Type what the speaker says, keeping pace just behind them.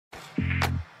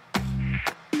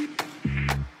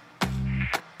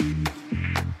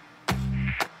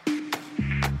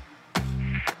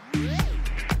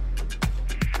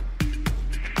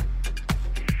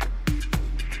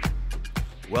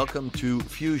welcome to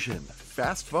Fusion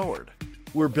Fast Forward.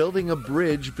 We're building a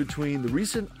bridge between the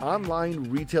recent online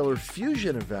retailer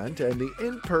Fusion event and the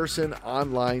in-person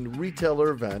online retailer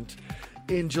event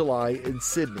in July in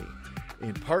Sydney,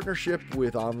 in partnership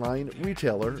with online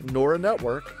retailer Nora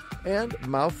Network and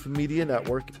Mouth Media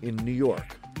Network in New York.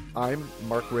 I'm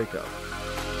Mark Rako.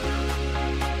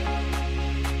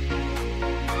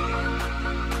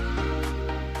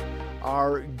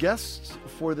 Our guests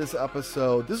for this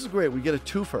episode, this is great. We get a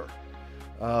twofer.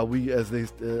 I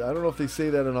don't know if they say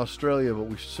that in Australia, but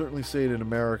we certainly say it in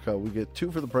America. We get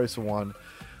two for the price of one.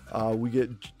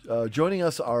 Joining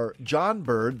us are John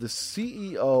Bird, the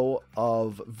CEO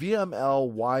of VML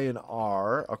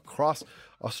Y&R across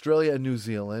Australia and New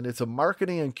Zealand. It's a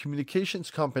marketing and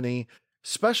communications company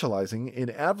specializing in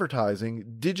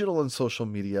advertising, digital and social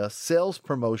media, sales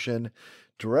promotion,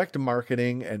 direct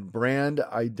marketing, and brand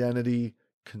identity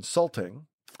consulting.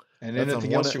 And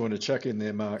anything else you want to check in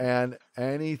there, Mark? And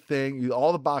anything,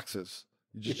 all the boxes.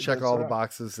 You just check all the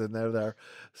boxes and they're there.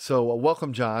 So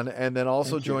welcome, John. And then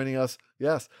also joining us,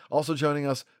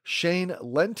 Shane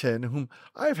Lenton, whom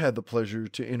I've had the pleasure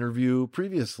to interview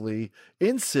previously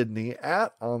in Sydney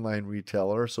at Online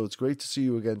Retailer. So it's great to see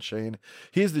you again, Shane.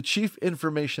 He is the Chief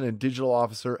Information and Digital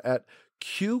Officer at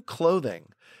Q Clothing.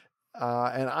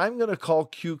 And I'm going to call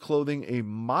Q Clothing a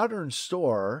modern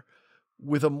store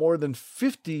with a more than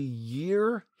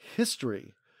 50-year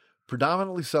history,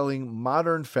 predominantly selling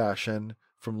modern fashion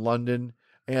from London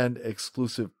and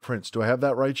exclusive prints. Do I have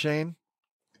that right, Shane?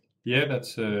 Yeah,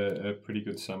 that's a pretty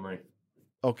good summary.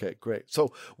 Okay, great.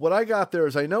 So what I got there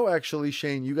is, I know actually,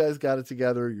 Shane, you guys got it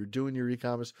together. You're doing your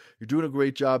e-commerce. You're doing a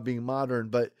great job being modern.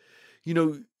 But, you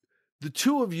know, the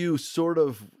two of you sort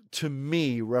of, to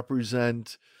me,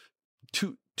 represent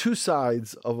two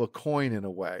sides of a coin in a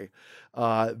way,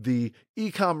 the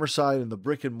e-commerce side and the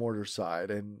brick and mortar side.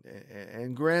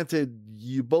 And granted,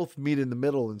 you both meet in the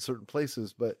middle in certain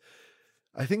places, but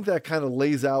I think that kind of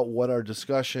lays out what our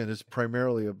discussion is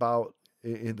primarily about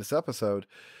in this episode.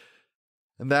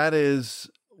 And that is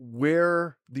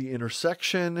where the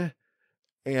intersection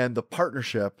and the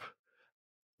partnership,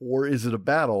 or is it a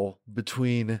battle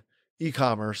between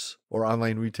e-commerce or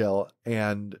online retail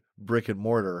and brick and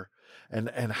mortar?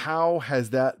 And how has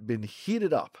that been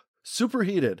heated up,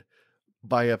 superheated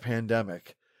by a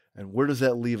pandemic? And where does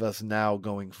that leave us now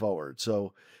going forward?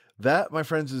 So that, my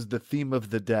friends, is the theme of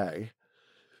the day.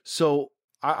 So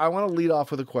I want to lead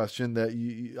off with a question that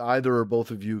either or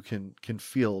both of you can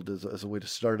field as a way to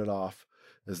start it off,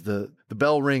 as the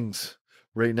bell rings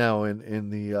right now in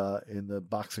the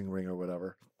boxing ring or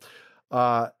whatever.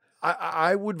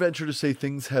 I would venture to say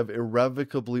things have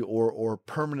irrevocably or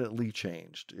permanently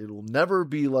changed. It will never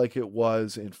be like it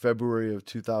was in February of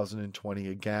 2020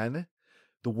 again.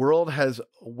 The world has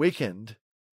awakened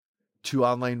to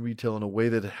online retail in a way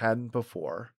that it hadn't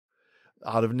before,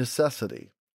 out of necessity.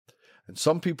 And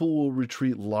some people will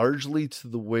retreat largely to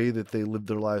the way that they lived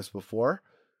their lives before,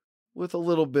 with a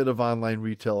little bit of online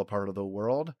retail a part of the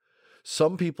world.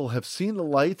 Some people have seen the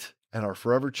light and are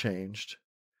forever changed.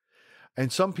 And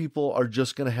some people are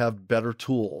just going to have better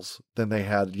tools than they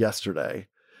had yesterday,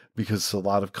 because a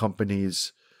lot of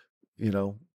companies,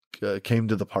 came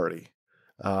to the party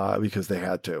because they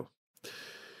had to.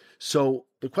 So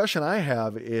the question I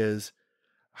have is,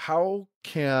 how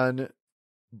can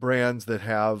brands that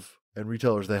have, and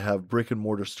retailers that have brick and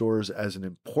mortar stores as an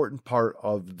important part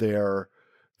of their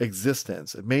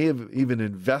existence, it may have even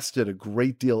invested a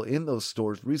great deal in those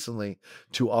stores recently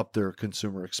to up their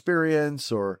consumer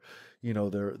experience or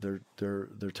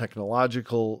their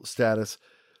technological status.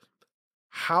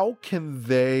 How can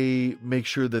they make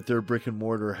sure that their brick and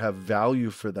mortar have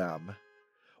value for them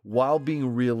while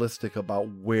being realistic about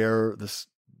where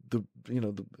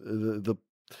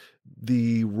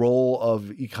the role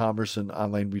of e-commerce and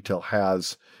online retail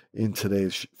has in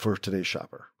for today's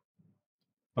shopper?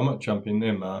 I might jump in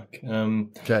there, Mark.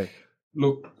 Okay.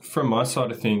 Look, from my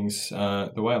side of things,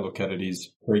 the way I look at it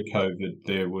is pre-COVID,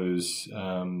 there was,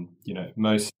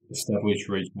 most established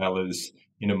retailers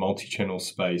in a multi-channel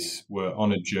space were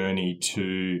on a journey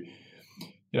to,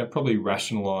 probably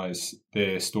rationalize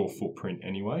their store footprint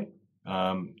anyway.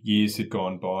 Years had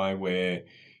gone by where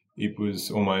it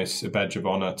was almost a badge of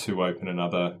honor to open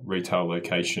another retail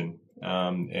location.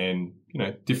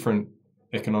 Different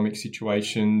economic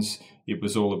situations, it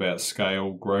was all about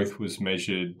scale. Growth was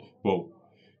measured,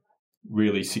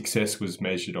 really success was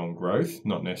measured on growth,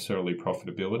 not necessarily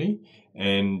profitability.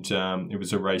 And it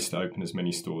was a race to open as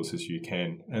many stores as you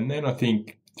can. And then I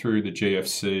think through the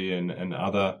GFC and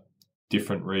other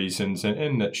different reasons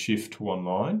and that shift to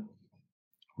online,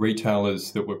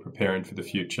 retailers that were preparing for the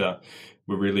future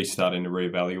were really starting to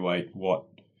reevaluate what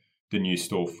the new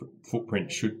store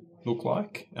footprint should look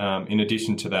like. In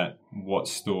addition to that, what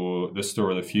the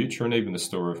store of the future and even the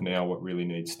store of now, what really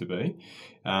needs to be.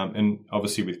 And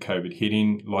obviously with COVID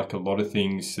hitting, like a lot of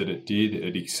things that it did,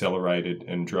 it accelerated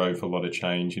and drove a lot of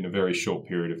change in a very short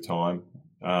period of time.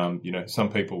 Some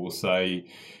people will say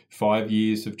 5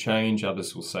 years of change,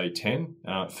 others will say 10.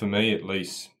 For me, at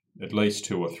least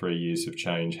 2 or 3 years of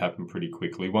change happened pretty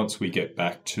quickly. Once we get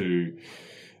back to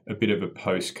a bit of a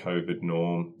post-COVID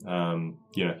norm,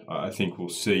 I think we'll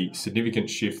see significant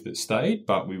shift that stayed,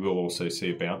 but we will also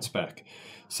see a bounce back.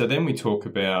 So then we talk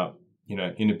about,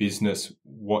 in a business,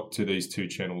 what do these two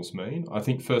channels mean? I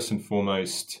think first and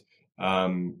foremost,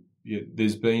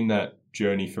 there's been that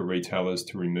journey for retailers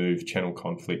to remove channel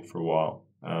conflict for a while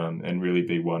and really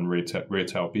be one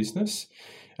retail business.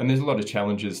 And there's a lot of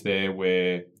challenges there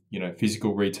where,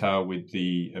 physical retail with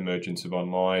the emergence of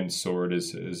online saw it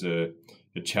as a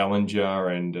challenger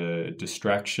and a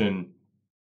distraction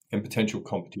and potential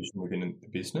competition within the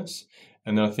business.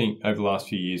 And then I think over the last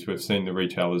few years, we've seen the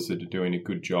retailers that are doing a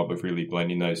good job of really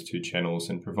blending those two channels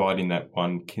and providing that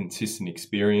one consistent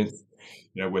experience,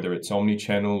 whether it's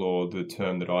omni-channel or the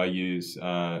term that I use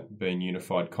being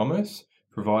unified commerce,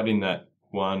 providing that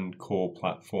one core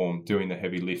platform, doing the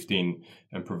heavy lifting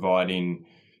and providing,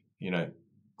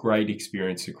 great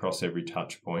experience across every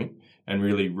touch point and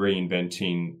really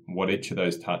reinventing what each of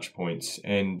those touch points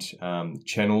and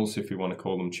channels, if we want to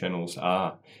call them channels,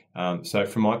 are. So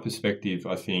from my perspective,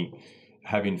 I think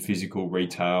having physical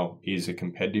retail is a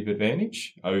competitive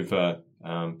advantage over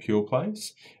pure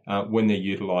plays when they're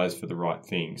utilised for the right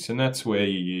things. And that's where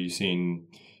you're using,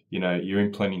 you're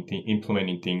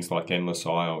implementing things like endless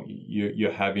aisle.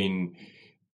 You're having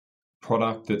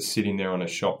product that's sitting there on a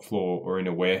shop floor or in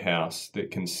a warehouse that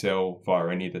can sell via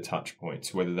any of the touch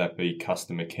points, whether that be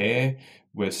customer care,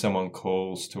 where someone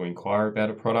calls to inquire about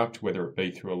a product, whether it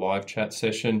be through a live chat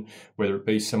session, whether it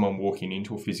be someone walking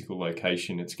into a physical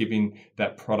location. It's giving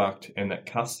that product and that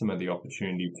customer the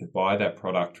opportunity to buy that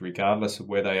product regardless of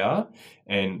where they are,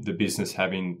 and the business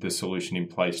having the solution in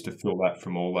place to fill that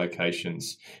from all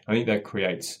locations. I think that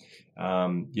creates,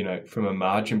 from a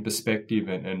margin perspective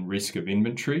and risk of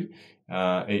inventory,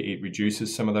 it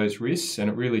reduces some of those risks and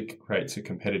it really creates a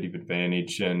competitive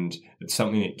advantage. And it's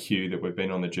something at Q that we've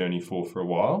been on the journey for a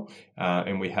while,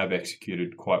 and we have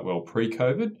executed quite well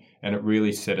pre-COVID, and it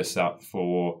really set us up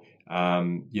for,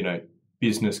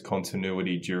 business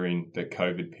continuity during the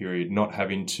COVID period, not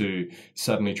having to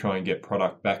suddenly try and get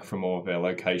product back from all of our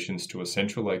locations to a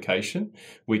central location.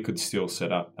 We could still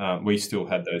set up, we still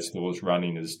had those stores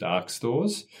running as dark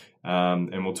stores.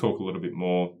 And we'll talk a little bit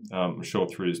more, I'm sure,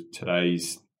 through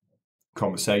today's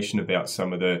conversation about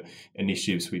some of the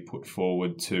initiatives we put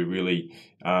forward to really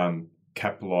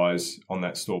capitalize on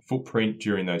that store footprint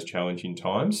during those challenging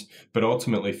times. But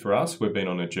ultimately for us, we've been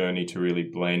on a journey to really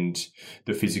blend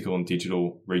the physical and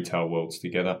digital retail worlds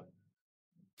together.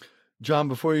 John,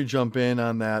 before you jump in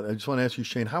on that, I just want to ask you,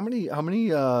 Shane, how many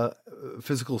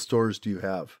physical stores do you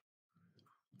have?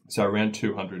 So around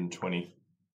 220.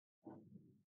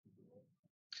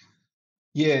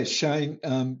 Yeah, Shane,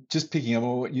 just picking up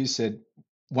on what you said,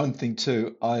 one thing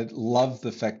too, I love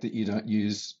the fact that you don't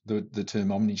use the term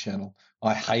omnichannel.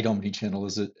 I hate omnichannel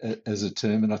as a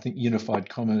term, and I think unified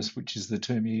commerce, which is the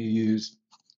term you use,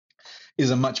 is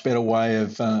a much better way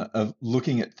of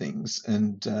looking at things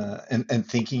and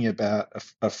thinking about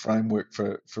a framework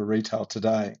for retail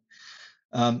today.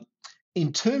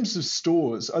 In terms of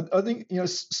stores, I think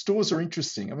stores are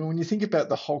interesting. I mean, when you think about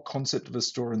the whole concept of a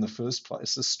store in the first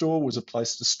place, a store was a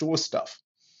place to store stuff.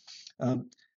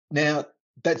 Now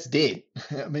that's dead.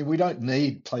 I mean, we don't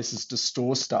need places to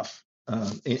store stuff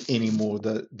anymore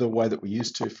the way that we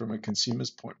used to from a consumer's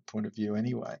point of view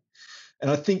anyway. And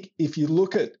I think if you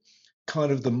look at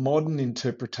kind of the modern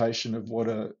interpretation of what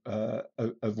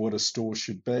a store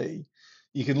should be,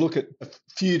 you can look at a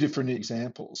few different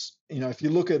examples. If you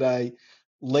look at a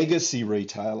legacy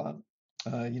retailer,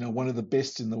 one of the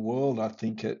best in the world, I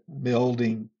think, at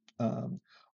melding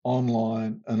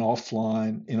online and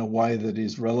offline in a way that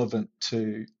is relevant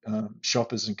to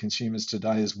shoppers and consumers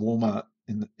today is Walmart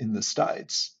in the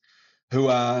States, who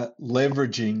are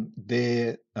leveraging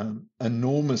their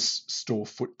enormous store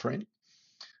footprint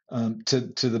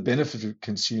to the benefit of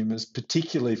consumers,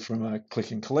 particularly from a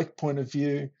click and collect point of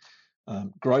view,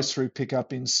 grocery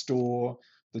pickup in store,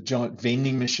 the giant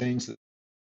vending machines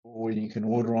where you can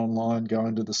order online, go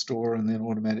into the store and then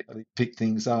automatically pick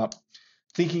things up.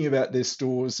 Thinking about their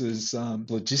stores as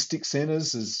logistics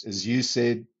centres, as you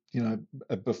said,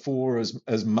 before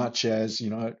as much as,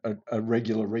 a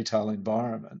regular retail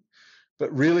environment,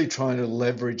 but really trying to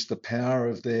leverage the power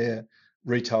of their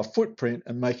retail footprint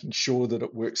and making sure that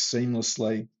it works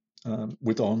seamlessly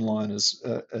with online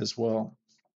as well.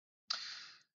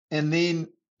 And then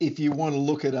if you want to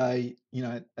look at a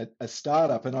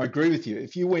startup, and I agree with you,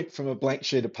 if you went from a blank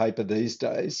sheet of paper these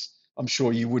days, I'm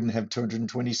sure you wouldn't have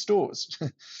 220 stores.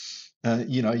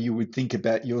 You would think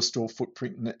about your store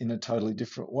footprint in a totally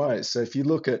different way. So if you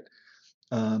look at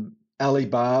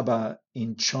Alibaba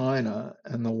in China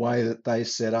and the way that they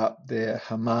set up their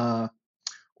Hema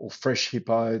or Fresh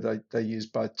Hippo, they use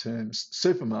both terms,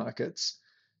 supermarkets,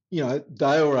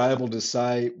 they were able to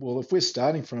say, well, if we're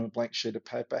starting from a blank sheet of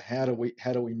paper, how do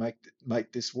we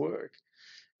make this work?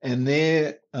 And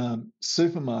their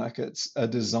supermarkets are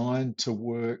designed to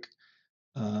work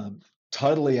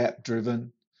totally app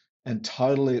driven and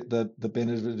totally at the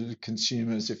benefit of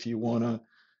consumers. If you want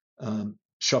to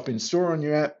shop in store on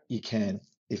your app, you can.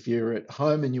 If you're at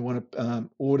home and you want to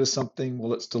order something,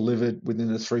 well, it's delivered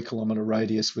within a 3-kilometre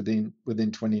radius within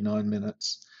 29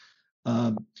 minutes.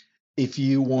 If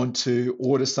you want to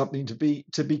order something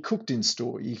to be cooked in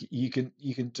store, you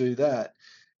can do that.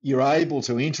 You're able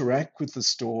to interact with the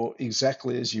store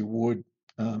exactly as you would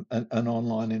an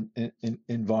online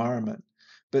environment,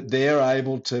 but they're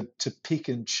able to pick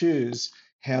and choose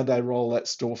how they roll that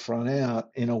storefront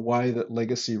out in a way that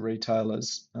legacy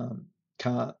retailers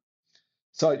can't.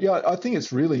 So yeah, I think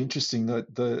it's really interesting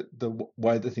that the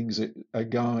way that things are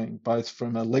going, both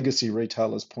from a legacy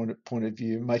retailer's point of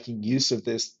view, making use of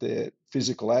their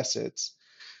physical assets,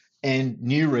 and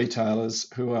new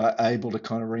retailers who are able to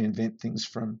kind of reinvent things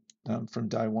from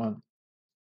day one.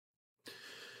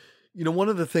 One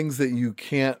of the things that you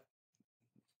can't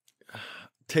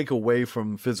take away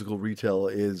from physical retail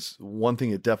is one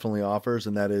thing it definitely offers,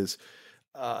 and that is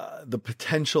the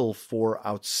potential for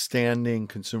outstanding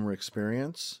consumer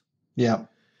experience. Yeah.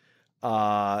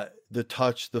 The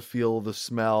touch, the feel, the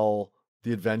smell,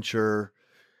 the adventure,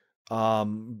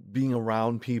 being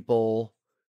around people,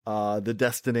 the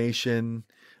destination,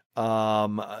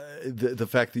 the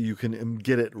fact that you can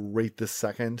get it right this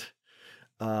second.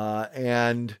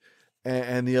 And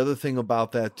the other thing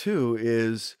about that too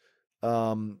is,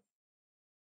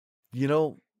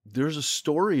 there's a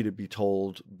story to be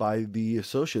told by the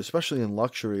associate, especially in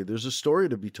luxury. There's a story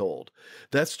to be told.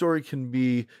 That story can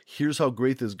be, here's how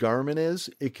great this garment is.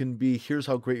 It can be, here's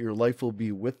how great your life will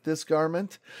be with this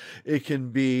garment. It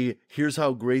can be, here's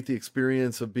how great the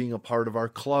experience of being a part of our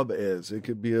club is. It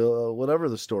could be whatever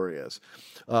the story is.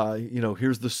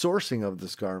 Here's the sourcing of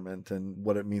this garment and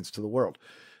what it means to the world.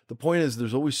 The point is,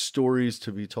 there's always stories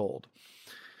to be told.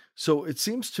 So it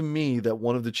seems to me that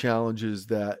one of the challenges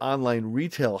that online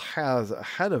retail has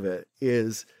ahead of it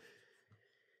is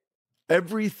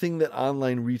everything that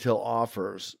online retail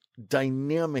offers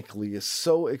dynamically is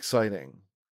so exciting,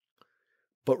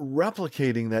 but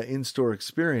replicating that in-store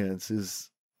experience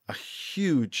is a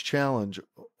huge challenge,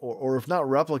 or if not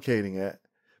replicating it,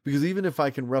 because even if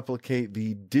I can replicate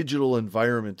the digital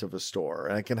environment of a store,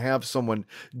 and I can have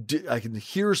I can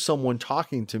hear someone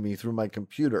talking to me through my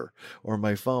computer or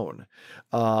my phone.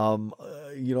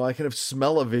 I can have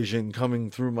smell-o-vision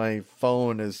coming through my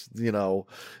phone as,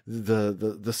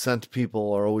 the scent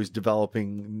people are always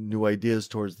developing new ideas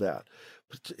towards that.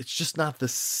 But it's just not the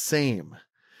same.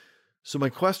 So my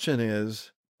question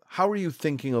is, how are you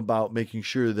thinking about making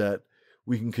sure that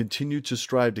we can continue to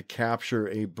strive to capture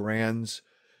a brand's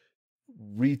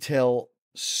retail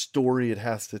story it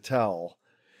has to tell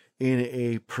in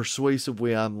a persuasive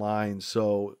way online,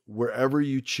 so wherever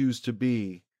you choose to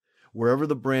be, wherever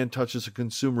the brand touches a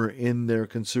consumer in their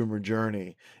consumer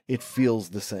journey, it feels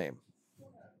the same?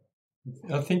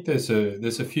 I think there's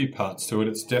a few parts to it.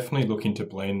 It's definitely looking to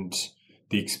blend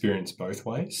the experience both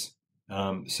ways.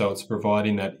 So it's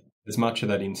providing that as much of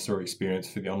that in-store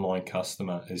experience for the online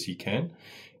customer as you can,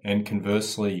 and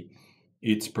conversely,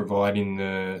 it's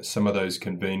providing some of those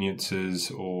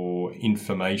conveniences or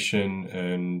information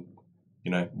and,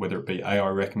 whether it be AI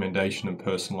recommendation and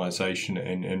personalization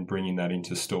and bringing that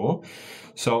into store.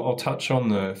 So I'll touch on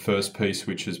the first piece,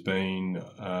 which has been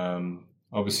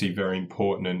obviously very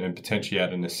important and potentially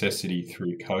out of necessity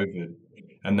through COVID.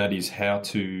 And that is how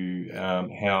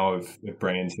have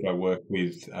brands that I work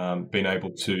with been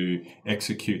able to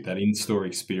execute that in-store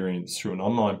experience through an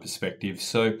online perspective.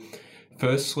 So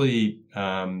firstly,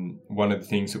 one of the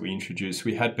things that we introduced,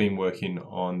 we had been working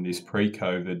on this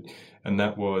pre-COVID, and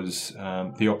that was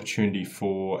the opportunity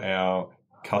for our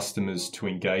customers to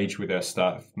engage with our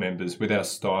staff members, with our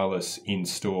stylists in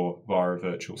store via a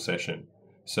virtual session.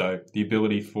 So the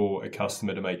ability for a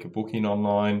customer to make a booking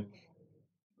online,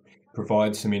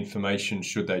 provide some information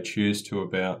should they choose to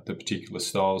about the particular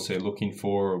styles they're looking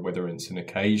for, or whether it's an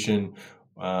occasion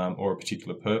or a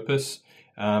particular purpose.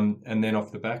 And then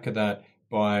off the back of that,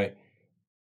 by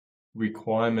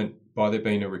there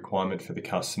being a requirement for the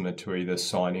customer to either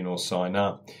sign in or sign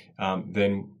up,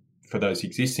 then for those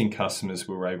existing customers,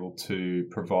 we were able to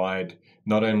provide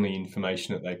not only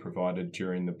information that they provided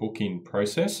during the booking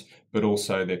process, but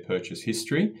also their purchase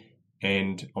history.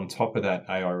 And on top of that,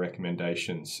 AI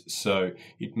recommendations. So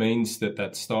it means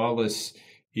that stylist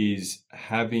is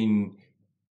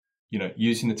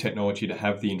using the technology to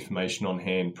have the information on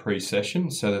hand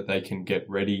pre-session so that they can get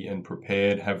ready and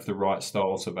prepared, have the right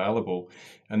styles available.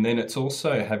 And then it's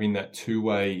also having that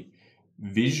two-way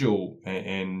visual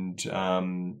and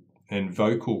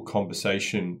vocal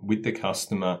conversation with the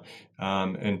customer,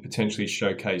 and potentially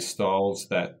showcase styles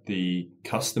that the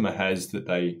customer has that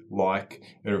they like,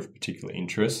 are of particular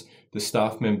interest. The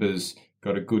staff members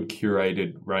got a good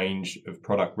curated range of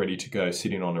product ready to go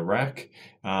sitting on a rack.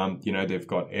 They've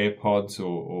got AirPods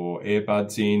or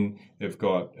earbuds in. They've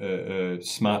got a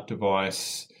smart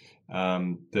device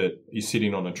that is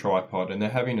sitting on a tripod, and they're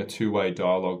having a two-way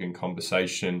dialogue and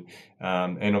conversation.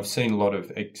 And I've seen a lot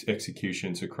of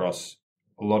executions across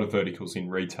a lot of verticals in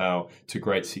retail to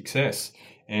great success.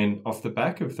 And off the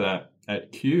back of that,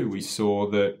 at Q, we saw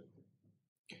that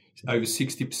over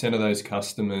 60% of those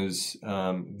customers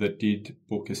that did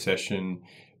book a session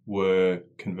were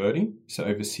converting. So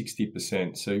over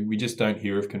 60%. So we just don't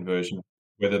hear of conversion,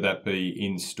 whether that be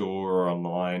in store or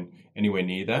online, anywhere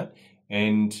near that.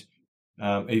 And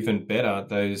even better,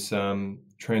 those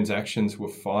transactions were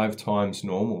 5 times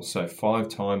normal. So 5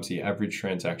 times the average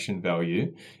transaction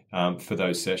value for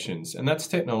those sessions. And that's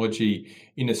technology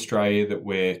in Australia that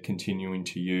we're continuing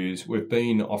to use. We've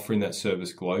been offering that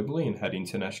service globally and had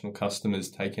international customers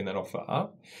taking that offer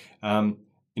up.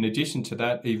 In addition to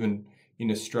that, even in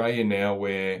Australia now,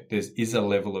 where there is a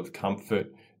level of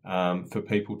comfort for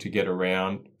people to get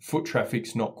around, foot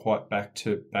traffic's not quite back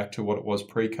to what it was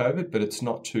pre-COVID, but it's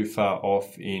not too far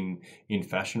off in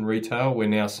fashion retail. We're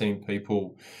now seeing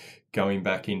people going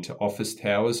back into office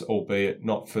towers, albeit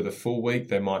not for the full week.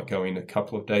 They might go in a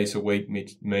couple of days a week,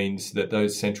 which means that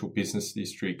those central business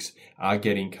districts are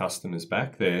getting customers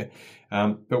back there.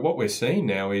 But what we're seeing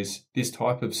now is this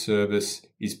type of service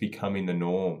is becoming the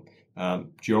norm.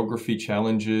 Geography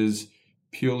challenges,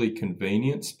 purely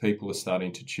convenience, people are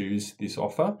starting to choose this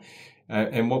offer.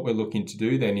 And what we're looking to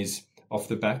do then is, off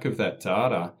the back of that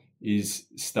data, is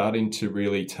starting to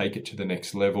really take it to the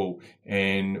next level,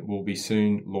 and we'll be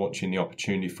soon launching the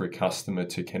opportunity for a customer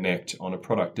to connect on a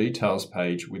product details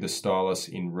page with a stylist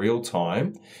in real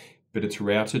time, but it's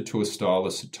routed to a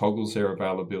stylist that toggles their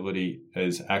availability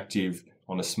as active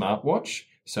on a smartwatch.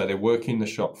 So they're working the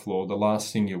shop floor. The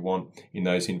last thing you want in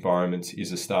those environments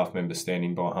is a staff member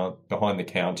standing behind the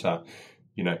counter,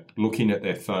 looking at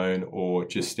their phone, or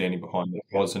just standing behind their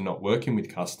closet and not working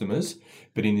with customers.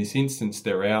 But in this instance,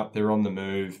 they're out, they're on the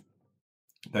move,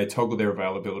 they toggle their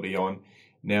availability on.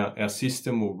 Now, our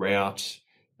system will route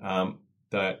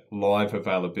that live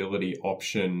availability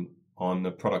option on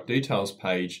the product details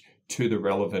page to the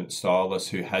relevant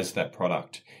stylist who has that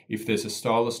product. If there's a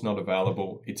stylist not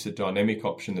available, it's a dynamic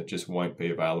option that just won't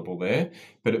be available there.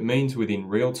 But it means within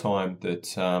real time that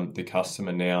the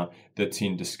customer now that's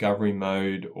in discovery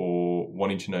mode or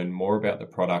wanting to know more about the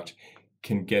product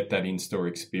can get that in-store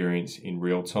experience in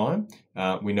real time.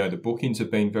 We know the bookings have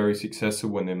been very successful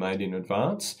when they're made in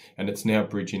advance, and it's now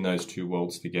bridging those two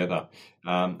worlds together.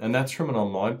 And that's from an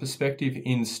online perspective.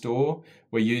 In store,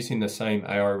 we're using the same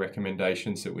AI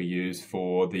recommendations that we use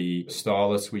for the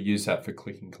stylists. We use that for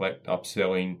click and collect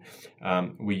upselling.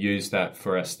 We use that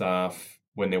for our staff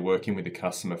when they're working with the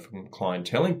customer from a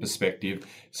clienteling perspective.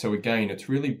 So again, it's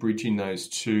really bridging those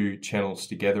two channels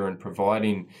together and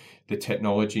providing the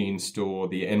technology in store,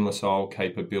 the endless aisle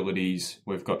capabilities.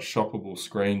 We've got shoppable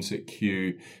screens at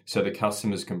Q, so the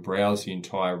customers can browse the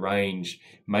entire range,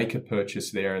 make a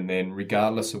purchase there and then,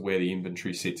 regardless of where the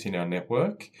inventory sits in our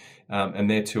network. And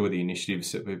they're two of the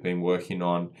initiatives that we've been working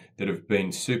on that have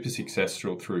been super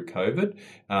successful through COVID.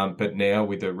 But now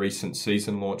with a recent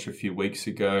season launch a few weeks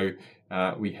ago,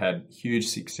 we had huge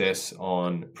success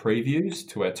on previews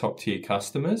to our top tier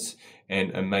customers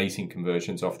and amazing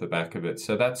conversions off the back of it.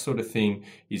 So that sort of thing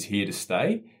is here to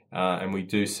stay. And we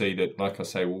do see that, like I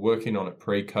say, we're working on it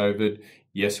pre-COVID.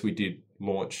 Yes, we did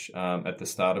launch at the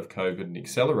start of COVID and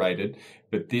accelerated,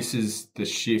 but this is the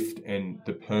shift and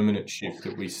the permanent shift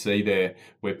that we see there,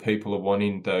 where people are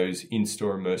wanting those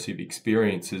in-store immersive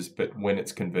experiences, but when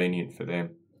it's convenient for them.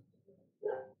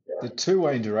 The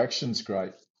two-way interaction's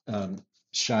great,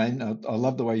 Shane. I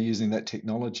love the way you're using that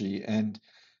technology. And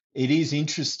it is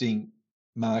interesting,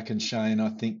 Mark and Shane. I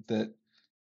think that,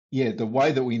 yeah, the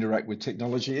way that we interact with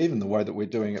technology, even the way that we're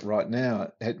doing it right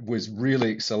now, it was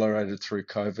really accelerated through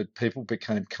COVID. People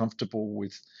became comfortable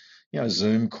with,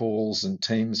 Zoom calls and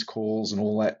Teams calls and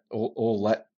all that,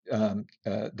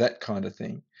 that kind of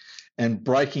thing, and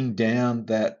breaking down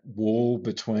that wall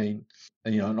between,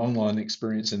 an online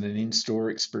experience and an in-store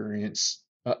experience.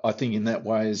 I think in that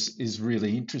way is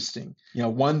really interesting.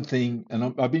 One thing, and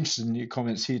I'm interested in your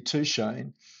comments here too,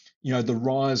 Shane. The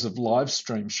rise of live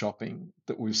stream shopping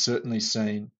that we've certainly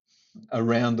seen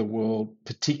around the world,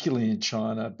 particularly in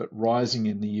China, but rising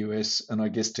in the US, and I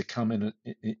guess to come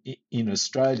in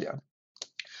Australia,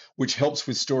 which helps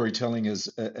with storytelling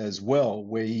as well,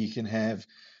 where you can have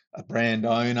a brand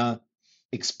owner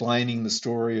explaining the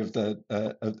story of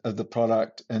the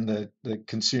product, and the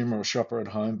consumer or shopper at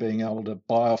home being able to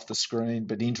buy off the screen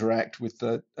but interact with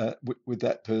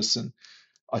that person,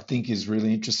 I think is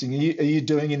really interesting. Are you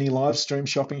doing any live stream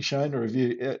shopping, Shane, or have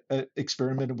you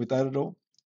experimented with that at all?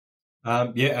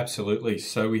 Yeah, absolutely.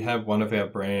 So we have one of our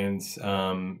brands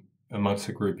amongst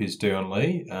the group is Dion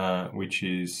Lee, which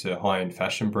is a high-end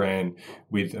fashion brand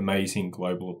with amazing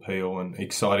global appeal, and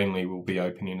excitingly, we'll be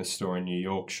opening a store in New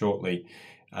York shortly.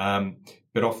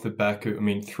 But off the back of,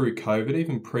 through COVID,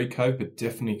 even pre-COVID,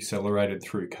 definitely accelerated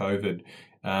through COVID.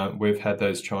 We've had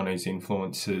those Chinese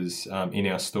influencers in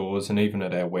our stores and even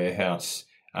at our warehouse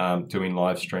doing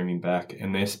live streaming back,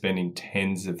 and they're spending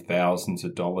tens of thousands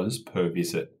of dollars per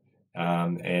visit.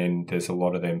 And there's a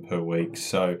lot of them per week.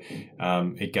 So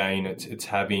again, it's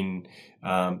having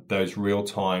those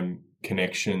real-time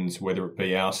connections, whether it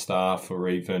be our staff or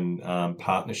even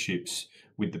partnerships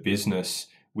with the business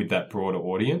with that broader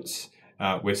audience.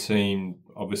 We're seeing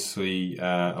obviously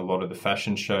a lot of the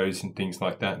fashion shows and things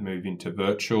like that move into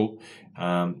virtual.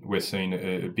 We're seeing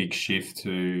a big shift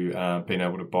to being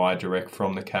able to buy direct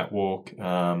from the catwalk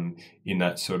in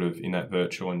that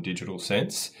virtual and digital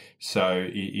sense. So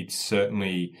it's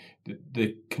certainly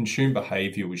the consumer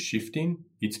behavior was shifting.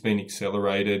 It's been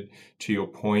accelerated. To your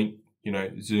point,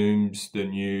 Zoom's the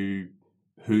new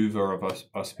Hoover of,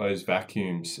 I suppose,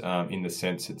 vacuums in the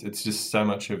sense it's just so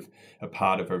much of a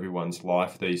part of everyone's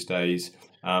life these days,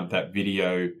 that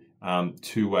video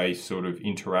two-way sort of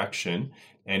interaction.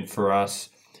 And for us,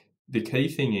 the key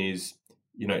thing is,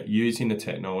 using the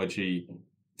technology,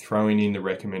 throwing in the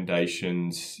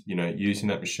recommendations, using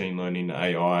that machine learning,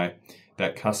 AI,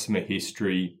 that customer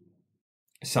history,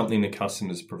 something the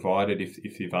customers provided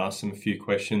if you've asked them a few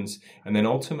questions, and then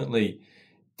ultimately,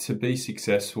 to be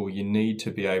successful, you need to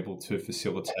be able to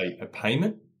facilitate a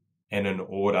payment and an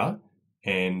order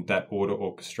and that order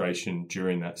orchestration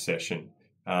during that session.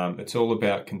 It's all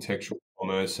about contextual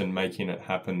commerce and making it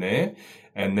happen there.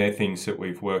 And they're things that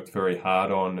we've worked very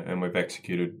hard on and we've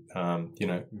executed,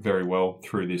 very well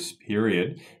through this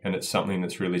period. And it's something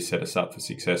that's really set us up for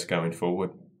success going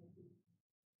forward.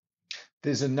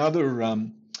 There's another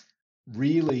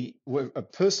really a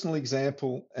personal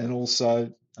example, and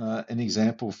also an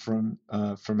example from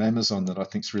Amazon that I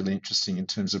think is really interesting in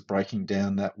terms of breaking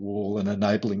down that wall and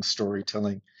enabling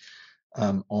storytelling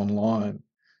online.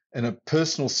 In a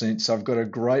personal sense, I've got a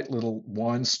great little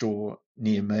wine store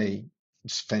near me.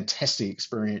 It's a fantastic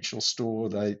experiential store.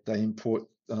 They import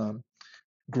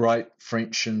great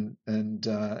French and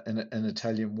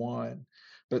Italian wine.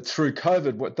 But through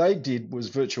COVID, what they did was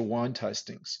virtual wine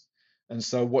tastings. And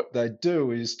so what they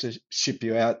do is to ship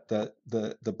you out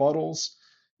the bottles.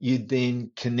 You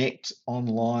then connect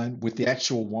online with the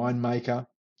actual winemaker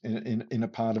in a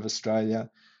part of Australia,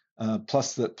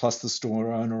 plus the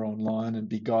store owner online, and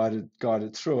be guided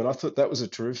through it. I thought that was a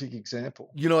terrific example.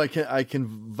 I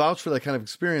can vouch for that kind of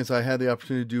experience. I had the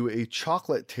opportunity to do a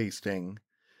chocolate tasting,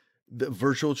 the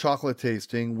virtual chocolate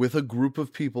tasting with a group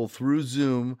of people through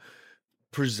Zoom,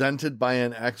 presented by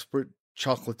an expert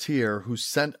chocolatier who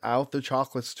sent out the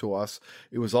chocolates to us.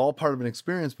 It was all part of an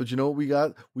experience, but you know what we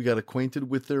got? We got acquainted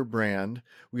with their brand.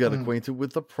 We got acquainted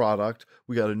with the product.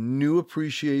 We got a new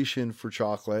appreciation for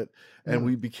chocolate, and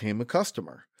we became a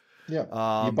customer.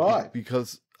 Yeah, you buy.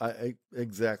 Because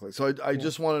exactly. So I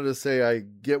just wanted to say I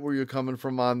get where you're coming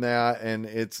from on that, and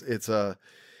it's an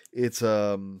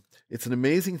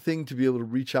amazing thing to be able to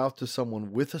reach out to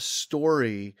someone with a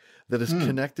story that is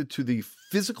connected to the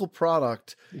physical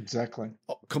product, exactly,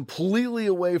 completely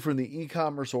away from the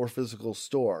e-commerce or physical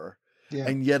store,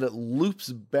 and yet it loops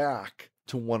back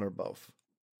to one or both.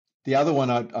 The other one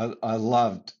I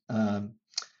loved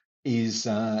is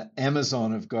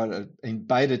Amazon have got in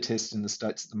beta test in the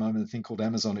States at the moment, a thing called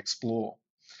Amazon Explore.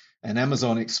 And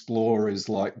Amazon Explore is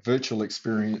like virtual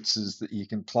experiences that you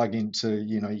can plug into.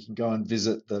 You can go and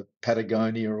visit the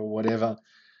Patagonia or whatever,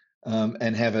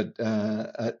 and have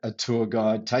a tour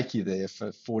guide take you there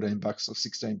for $14 or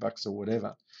 $16 or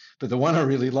whatever. But the one I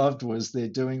really loved was they're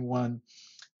doing one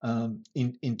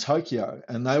in Tokyo,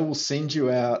 and they will send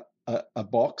you out a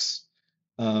box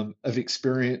of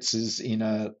experiences in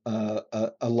a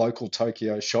local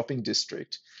Tokyo shopping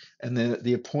district. And then at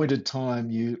the appointed time,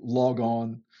 you log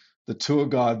on, the tour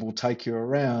guide will take you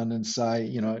around and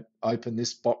say, open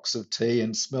this box of tea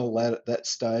and smell that at that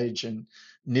stage and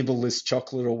nibble this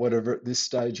chocolate or whatever at this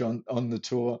stage on the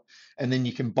tour. And then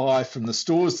you can buy from the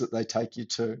stores that they take you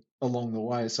to along the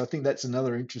way. So I think that's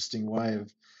another interesting way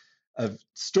of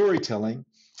storytelling,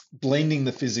 blending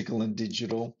the physical and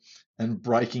digital and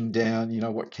breaking down,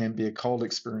 what can be a cold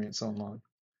experience online.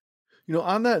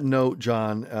 On that note,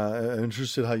 John, I'm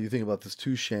interested how you think about this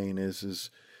too, Shane,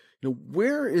 is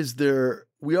where is there,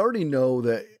 we already know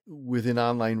that within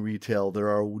online retail, there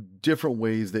are different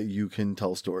ways that you can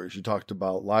tell stories. You talked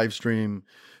about live stream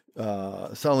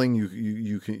selling.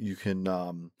 You can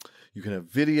have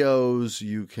videos,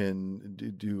 you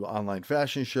can do online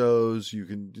fashion shows.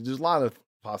 There's a lot of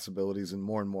possibilities and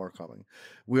more coming.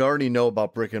 We already know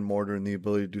about brick and mortar and the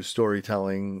ability to do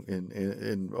storytelling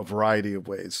in a variety of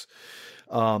ways.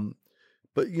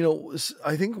 But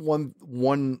I think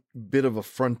one bit of a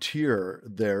frontier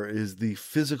there is the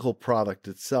physical product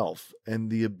itself and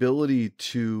the ability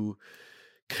to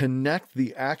connect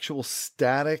the actual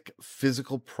static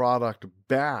physical product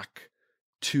back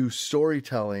to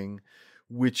storytelling,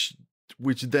 which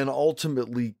then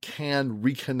ultimately can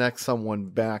reconnect someone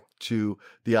back to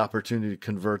the opportunity to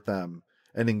convert them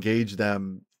and engage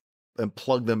them and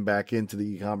plug them back into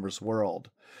the e-commerce world.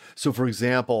 So for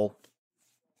example,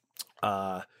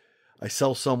 I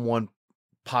sell someone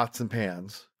pots and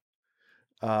pans,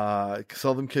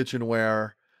 sell them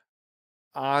kitchenware.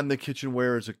 On the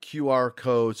kitchenware is a QR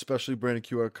code, specially branded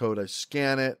QR code. I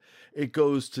scan it. It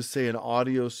goes to, say, an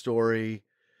audio story,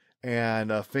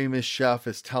 and a famous chef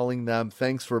is telling them,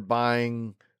 thanks for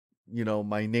buying,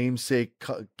 my namesake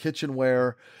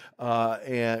kitchenware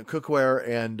and cookware,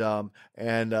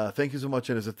 and thank you so much.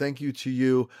 And as a thank you to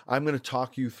you, I'm going to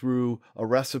talk you through a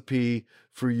recipe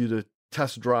for you to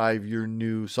test drive your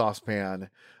new saucepan.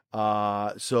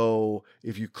 So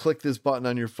if you click this button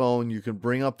on your phone, you can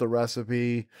bring up the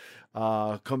recipe,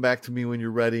 come back to me when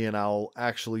you're ready, and I'll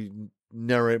actually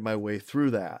narrate my way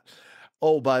through that.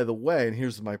 Oh, by the way, and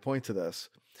here's my point to this.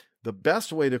 The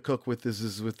best way to cook with this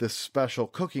is with this special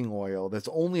cooking oil that's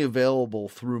only available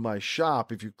through my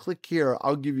shop. If you click here,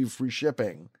 I'll give you free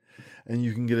shipping and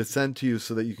you can get it sent to you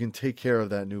so that you can take care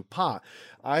of that new pot.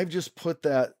 I've just put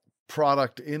that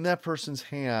product in that person's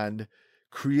hand,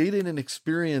 created an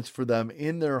experience for them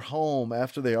in their home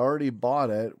after they already bought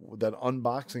it, that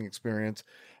unboxing experience,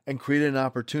 and created an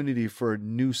opportunity for a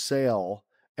new sale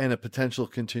and a potential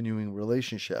continuing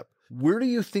relationship. Where do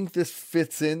you think this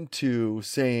fits into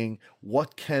saying,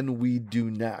 what can we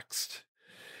do next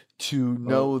to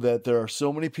know that there are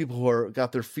so many people who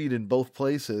got their feet in both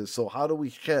places? So how do we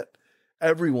hit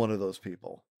every one of those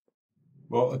people?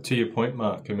 Well, to your point,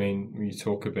 Mark, I mean, when you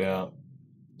talk about,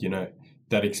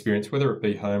 that experience, whether it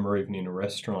be home or even in a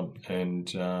restaurant, and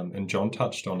John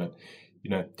touched on it,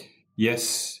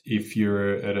 yes, if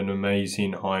you're at an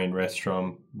amazing high-end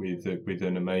restaurant with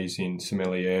an amazing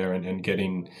sommelier and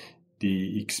getting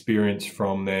the experience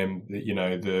from them,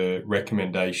 the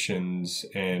recommendations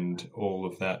and all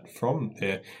of that from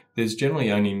there, there's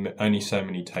generally only so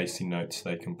many tasting notes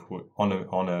they can put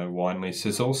on a wine list.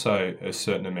 There's also a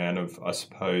certain amount of, I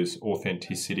suppose,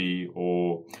 authenticity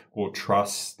or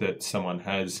trust that someone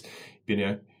has,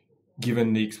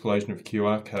 given the explosion of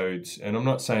QR codes. And I'm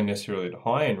not saying necessarily at a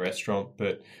high-end restaurant,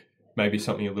 but maybe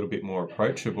something a little bit more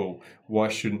approachable. Why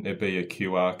shouldn't there be a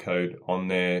QR code on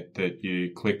there that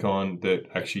you click on that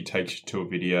actually takes you to a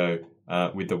video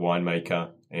with the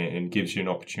winemaker and gives you an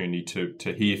opportunity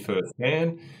to hear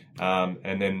firsthand?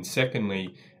 And then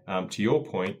secondly, to your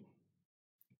point,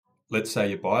 let's say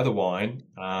you buy the wine,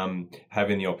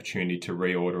 having the opportunity to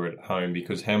reorder it at home,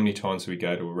 because how many times we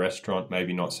go to a restaurant,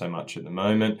 maybe not so much at the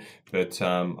moment, but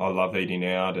I love eating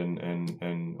out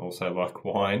and also like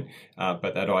wine.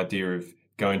 But that idea of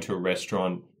going to a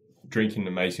restaurant, drinking an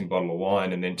amazing bottle of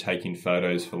wine and then taking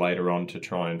photos for later on to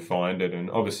try and find it. And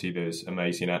obviously there's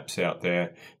amazing apps out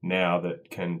there now that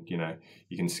can,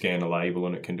 you can scan a label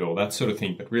and it can do all that sort of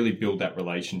thing, but really build that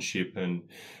relationship. And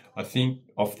I think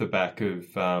off the back of,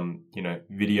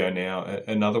 video now,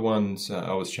 another one's,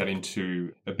 I was chatting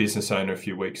to a business owner a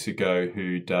few weeks ago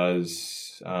who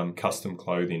does custom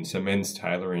clothing, so men's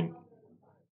tailoring.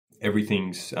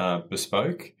 Everything's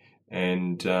bespoke,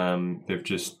 and they've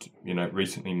just,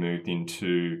 recently moved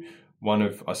into one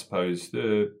of, I suppose,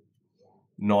 the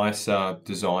nicer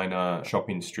designer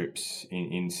shopping strips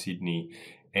in Sydney.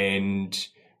 And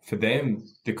for them,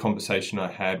 the conversation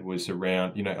I had was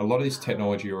around, a lot of this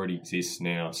technology already exists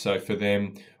now. So for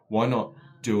them, why not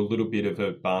do a little bit of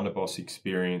a Barnabas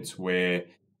experience where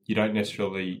you don't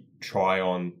necessarily try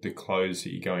on the clothes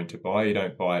that you're going to buy. You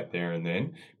don't buy it there and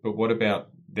then. But what about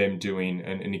them doing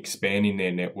and expanding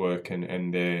their network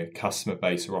and their customer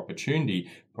base or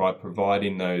opportunity by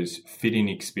providing those fitting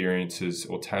experiences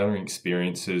or tailoring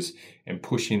experiences and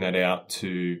pushing that out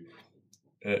to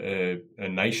a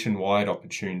nationwide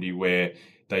opportunity where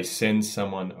they send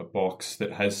someone a box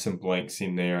that has some blanks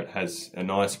in there. It has a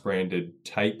nice branded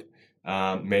tape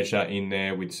measure in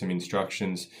there with some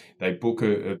instructions. They book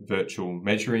a virtual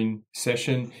measuring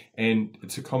session, and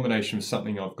it's a combination of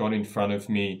something I've got in front of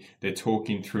me. They're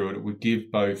talking through it. It would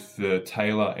give both the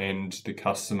tailor and the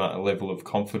customer a level of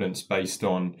confidence based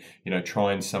on,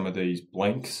 trying some of these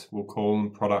blanks, we'll call them,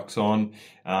 products on,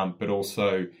 but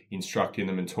also instructing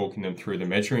them and talking them through the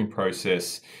measuring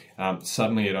process.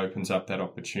 Suddenly it opens up that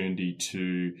opportunity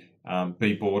to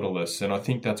be borderless. And I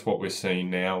think that's what we're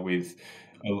seeing now with,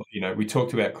 we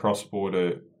talked about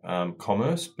cross-border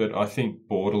commerce, but I think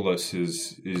borderless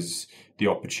is the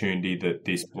opportunity that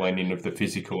this blending of the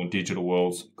physical and digital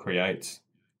worlds creates.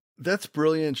 That's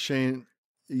brilliant, Shane.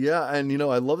 Yeah, and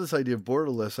I love this idea of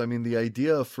borderless. I mean, the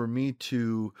idea for me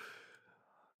to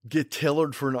get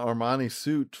tailored for an Armani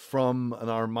suit from an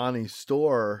Armani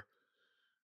store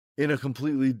in a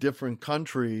completely different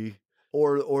country,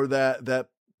 or that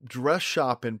dress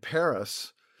shop in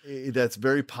Paris that's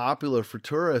very popular for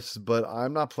tourists, but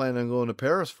I'm not planning on going to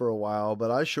Paris for a while,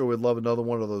 but I sure would love another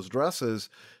one of those dresses.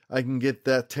 I can get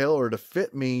that tailor to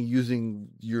fit me using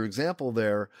your example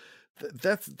there.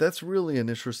 That's really an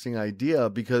interesting idea,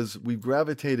 because we've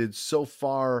gravitated so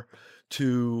far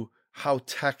to how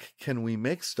tech can we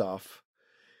make stuff.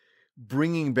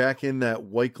 Bringing back in that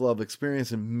white glove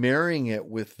experience and marrying it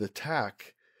with the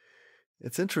tech,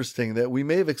 it's interesting that we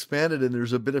may have expanded and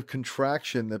there's a bit of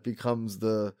contraction that becomes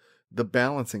the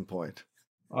balancing point.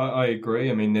 I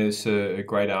agree. I mean, there's a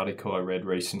great article I read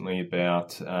recently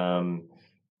about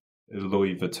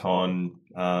Louis Vuitton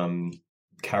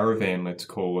caravan, let's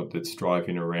call it, that's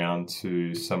driving around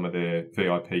to some of their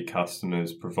VIP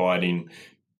customers, providing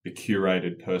a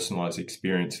curated, personalized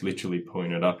experience, literally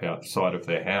pulling it up outside of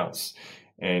their house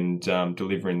and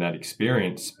delivering that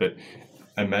experience. But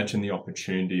imagine the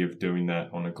opportunity of doing that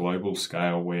on a global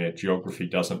scale where geography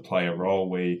doesn't play a role,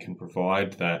 where you can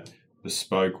provide that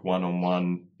bespoke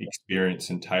one-on-one experience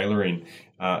and tailoring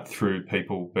through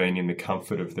people being in the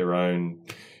comfort of their own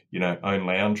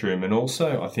lounge room. And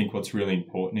also, I think what's really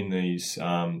important in these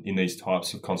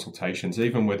types of consultations,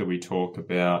 even whether we talk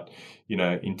about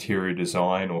interior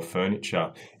design or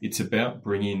furniture, it's about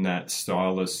bringing that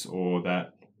stylist or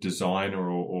that designer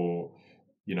or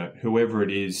whoever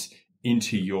it is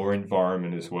into your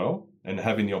environment as well, and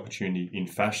having the opportunity in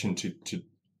fashion to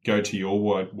go to your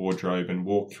wardrobe and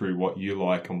walk through what you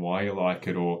like and why you like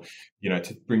it, or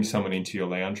to bring someone into your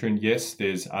lounge room. Yes,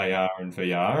 there's AR and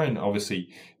VR, and obviously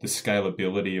the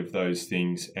scalability of those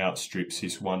things outstrips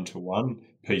this one-to-one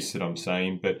piece that I'm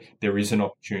saying, but there is an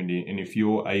opportunity. And if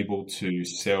you're able to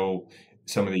sell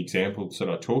some of the examples that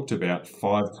I talked about,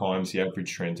 5 times the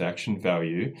average transaction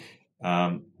value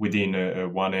within a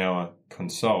 1 hour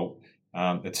consult,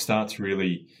 it starts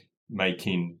really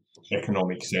making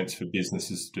economic sense for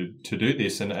businesses to do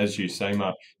this. And as you say,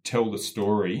 Mark, tell the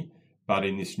story, but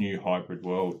in this new hybrid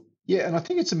world. Yeah, and I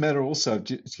think it's a matter also of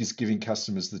just giving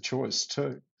customers the choice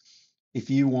too. If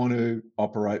you want to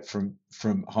operate from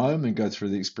home and go through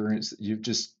the experience that you've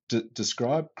just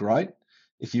described, great.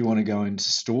 If you want to go into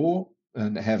store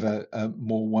and have a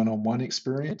more one-on-one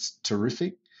experience,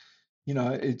 terrific.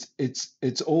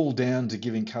 It's all down to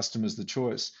giving customers the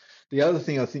choice. The other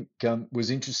thing I think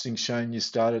was interesting, Shane, you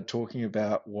started talking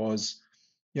about was,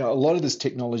 a lot of this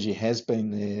technology has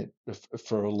been there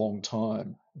for a long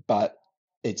time, but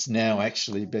it's now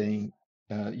actually being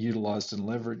utilized and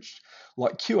leveraged.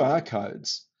 Like QR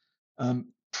codes,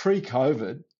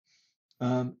 pre-COVID,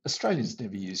 Australians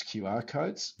never used QR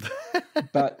codes,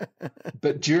 but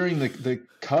during the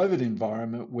COVID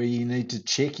environment, where you need to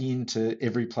check into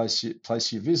every place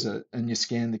you visit and you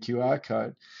scan the QR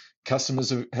code,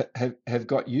 customers have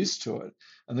got used to it.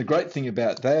 And the great thing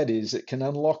about that is it can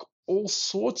unlock all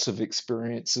sorts of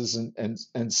experiences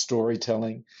and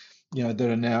storytelling, that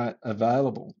are now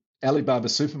available. Alibaba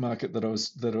Supermarket that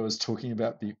I was talking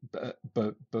about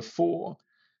before,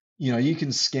 you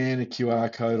can scan a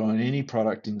QR code on any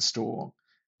product in store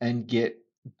and get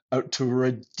to a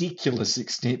ridiculous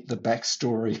extent the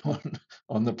backstory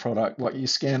on the product. Like you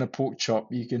scan a pork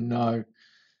chop, you can know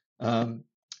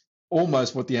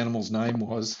almost what the animal's name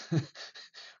was,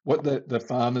 what the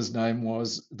farmer's name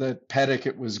was, the paddock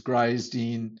it was grazed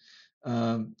in,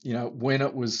 when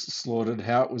it was slaughtered,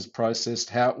 how it was processed,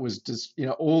 how it was just,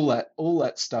 all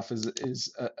that stuff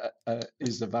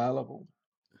is available.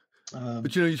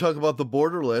 But you talk about the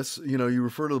borderless. You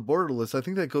refer to the borderless. I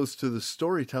think that goes to the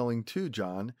storytelling too,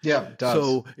 John. Yeah, it does.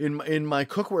 So in my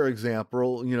cookware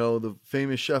example, the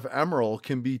famous chef Emeril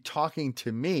can be talking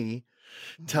to me,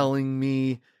 telling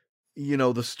me,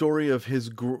 the story of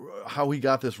how he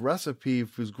got this recipe.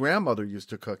 His grandmother used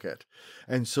to cook it,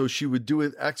 and so she would do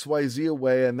it XYZ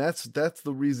way, and that's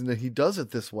the reason that he does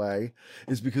it this way,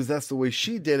 is because that's the way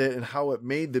she did it and how it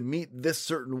made the meat this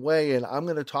certain way. And I'm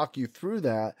going to talk you through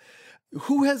that.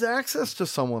 Who has access to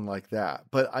someone like that?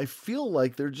 But I feel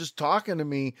like they're just talking to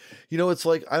me. It's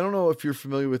like, I don't know if you're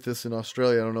familiar with this in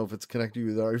Australia. I don't know if it's connected to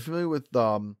you there. Are you familiar with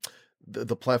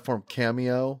the platform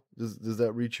Cameo? Does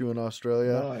that reach you in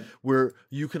Australia? No. Where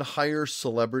you can hire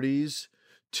celebrities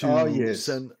to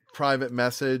send private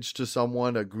message to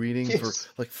someone, a greeting for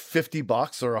like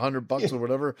 $50 or $100 or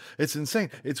whatever. It's insane.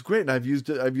 It's great. And I've used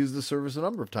it. I've used the service a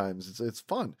number of times. It's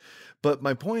fun. But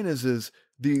my point is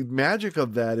the magic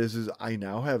of that is I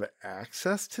now have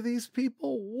access to these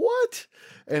people. What?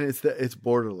 And it's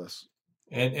borderless.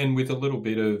 And with a little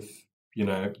bit of,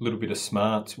 a little bit of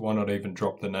smarts, why not even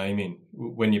drop the name in?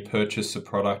 When you purchase a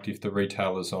product, if the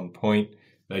retailer's on point,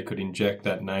 they could inject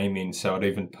that name in so it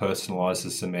even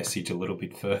personalizes the message a little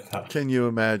bit further. Can you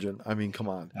imagine? I mean, come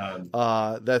on.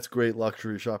 That's great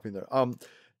luxury shopping there.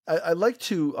 I'd like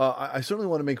to, I certainly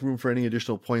want to make room for any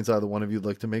additional points either one of you would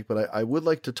like to make, but I would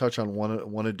like to touch on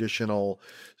one additional,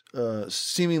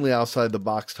 seemingly outside the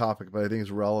box topic, but I think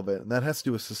is relevant, and that has to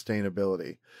do with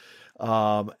sustainability.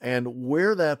 And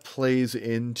where that plays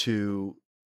into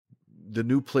the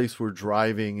new place we're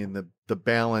driving in the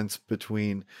balance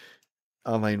between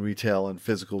online retail and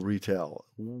physical retail.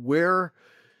 Where,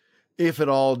 if at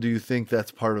all, do you think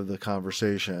that's part of the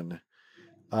conversation?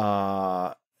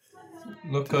 Look,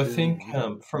 I think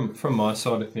from my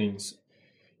side of things,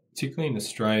 particularly in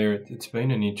Australia, it's been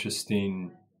an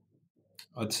interesting,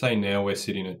 I'd say now we're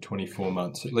sitting at 24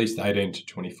 months, at least 18 to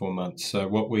 24 months. So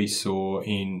what we saw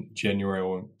in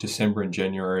December and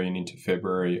January and into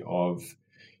February of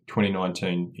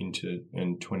 2019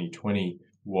 and 2020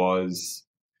 was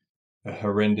a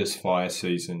horrendous fire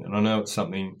season. And I know it's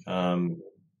something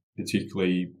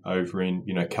particularly over in,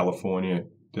 California,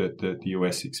 the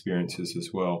US experiences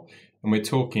as well. And we're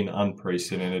talking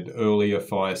unprecedented, earlier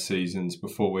fire seasons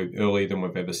earlier than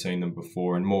we've ever seen them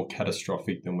before, and more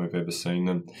catastrophic than we've ever seen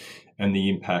them, and the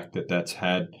impact that's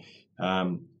had.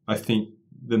 I think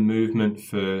the movement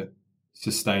for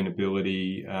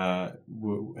sustainability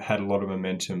had a lot of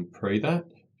momentum pre that,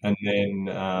 and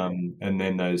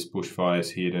then those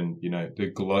bushfires hit, and the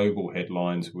global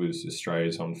headlines was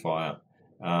Australia's on fire.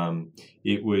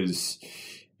 It was,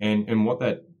 and what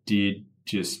that did,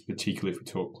 just particularly if we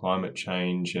talk climate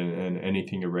change and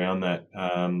anything around that,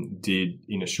 did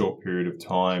in a short period of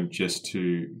time just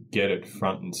to get it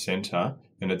front and center.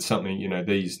 And it's something,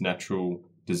 these natural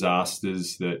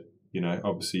disasters that,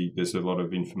 obviously there's a lot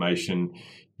of information,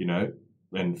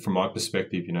 and from my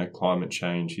perspective, climate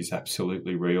change is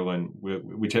absolutely real. And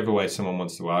whichever way someone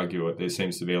wants to argue it, there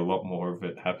seems to be a lot more of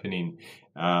it happening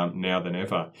now than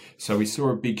ever. So we saw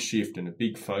a big shift and a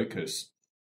big focus.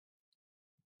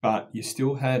 But you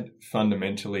still had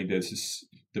fundamentally,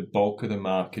 the bulk of the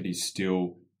market is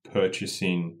still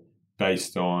purchasing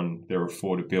based on their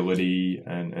affordability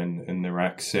and their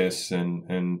access.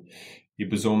 And it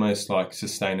was almost like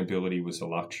sustainability was a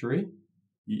luxury.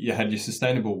 You had your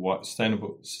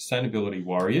sustainability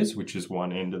warriors, which is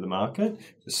one end of the market,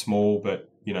 the small but,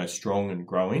 strong and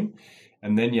growing.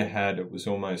 And then it was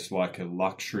almost like a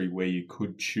luxury where you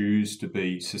could choose to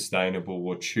be sustainable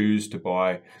or choose to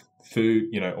buy food,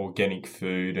 organic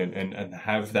food, and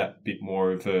have that bit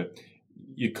more of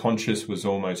your conscience was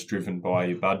almost driven by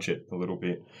your budget a little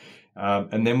bit.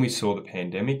 And then we saw the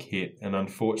pandemic hit. And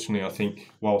unfortunately, I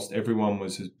think whilst everyone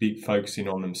was a bit focusing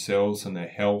on themselves and their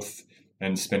health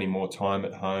and spending more time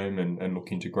at home and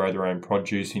looking to grow their own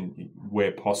produce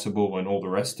where possible and all the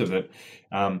rest of it,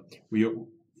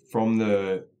 from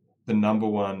the number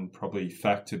one probably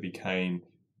factor became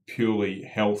purely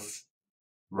health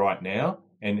right now.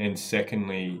 And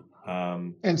secondly,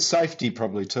 and safety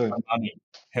probably too. Money,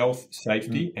 health,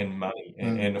 safety, and money,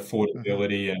 and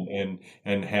affordability,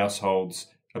 and households'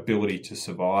 ability to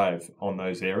survive on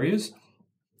those areas.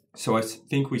 So I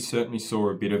think we certainly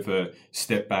saw a bit of a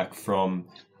step back from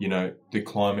the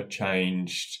climate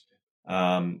change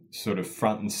sort of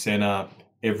front and center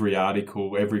every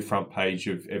article, every front page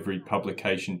of every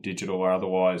publication, digital or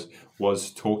otherwise,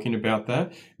 was talking about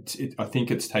that. I think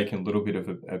it's taken a little bit of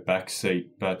a backseat,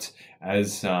 but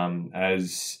as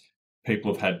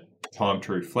people have had time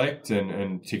to reflect,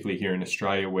 and particularly here in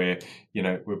Australia, where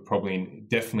we're probably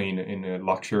definitely in a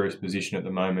luxurious position at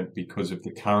the moment because of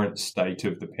the current state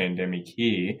of the pandemic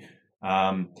here.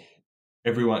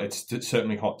 Everyone, it's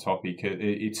certainly a hot topic.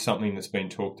 It's something that's been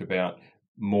talked about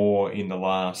more in the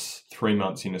last 3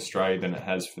 months in Australia than it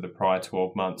has for the prior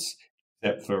 12 months,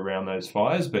 except for around those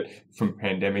fires. But from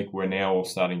pandemic, we're now all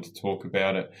starting to talk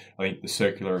about it. I think the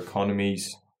circular economy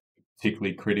is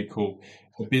particularly critical.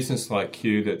 A business like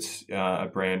Q, that's a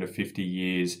brand of 50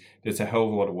 years, there's a hell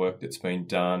of a lot of work that's been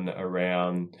done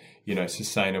around,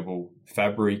 sustainable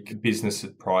fabric. A business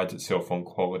that prides itself on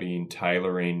quality in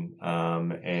tailoring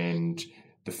and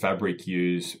the fabric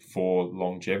used for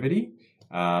longevity.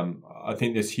 I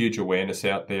think there's huge awareness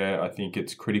out there. I think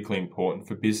it's critically important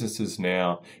for businesses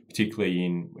now,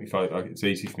 particularly it's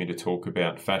easy for me to talk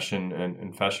about fashion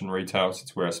and fashion retail.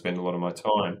 It's where I spend a lot of my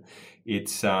time.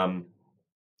 It's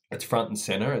front and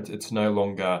center. It's no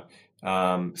longer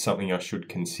something I should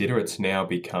consider. It's now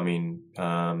becoming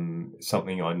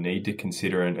something I need to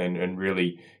consider and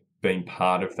really being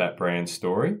part of that brand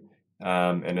story.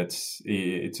 And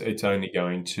it's only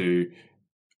going to,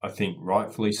 I think,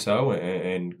 rightfully so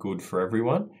and good for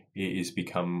everyone, is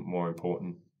become more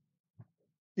important.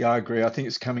 Yeah, I agree. I think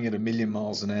it's coming at 1,000,000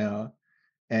 miles an hour,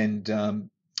 and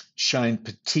Shane,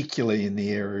 particularly in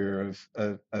the area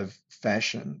of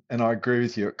fashion. And I agree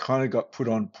with you. It kind of got put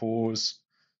on pause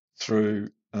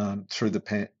through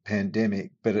the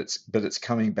pandemic, but it's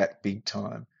coming back big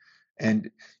time.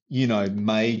 And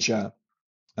major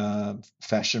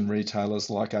fashion retailers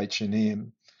like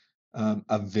H&M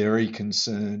are very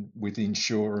concerned with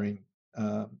ensuring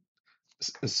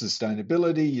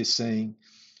sustainability. You're seeing,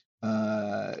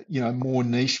 more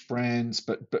niche brands,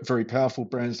 but very powerful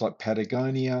brands like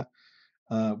Patagonia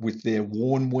with their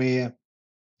Wornwear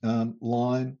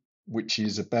line, which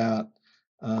is about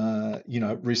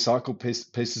recycled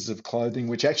pieces of clothing,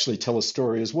 which actually tell a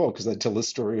story as well, because they tell the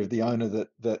story of the owner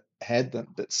that had them,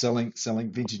 but selling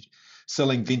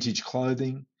vintage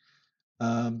clothing.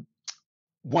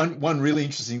 One really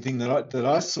interesting thing that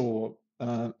I saw,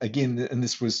 again, and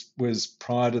this was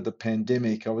prior to the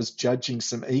pandemic. I was judging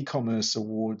some e-commerce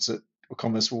awards at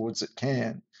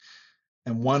Cannes,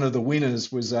 and one of the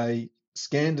winners was a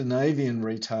Scandinavian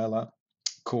retailer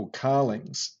called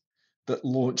Carlings that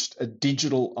launched a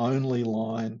digital-only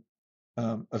line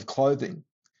of clothing.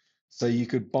 So you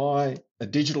could buy a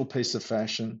digital piece of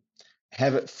fashion,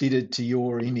 have it fitted to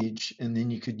your image, and then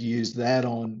you could use that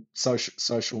on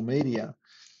social media.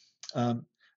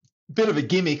 Bit of a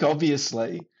gimmick,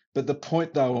 obviously, but the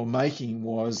point they were making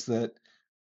was that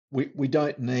we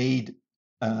don't need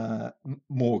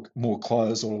more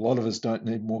clothes, or a lot of us don't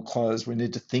need more clothes. We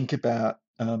need to think about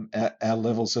our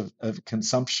levels of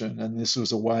consumption, and this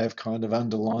was a way of kind of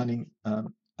underlining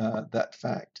that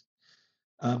fact.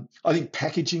 I think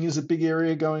packaging is a big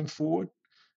area going forward.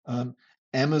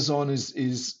 Amazon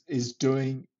is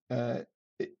doing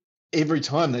every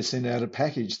time they send out a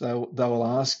package, they will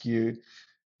ask you,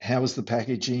 how is the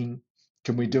packaging?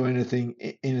 Can we do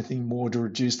anything more to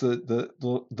reduce the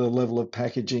level of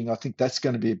packaging? I think that's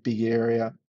going to be a big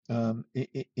area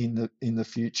in the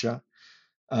future.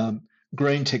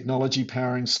 Green technology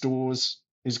powering stores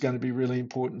is going to be really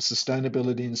important.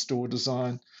 Sustainability in store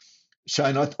design.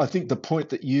 Shane, I think the point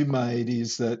that you made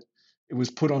is that it was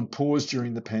put on pause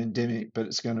during the pandemic, but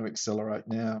it's going to accelerate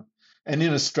now. And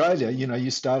in Australia,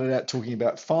 you started out talking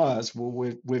about fires.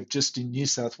 Well, we've just in New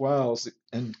South Wales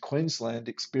and Queensland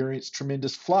experienced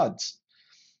tremendous floods.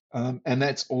 And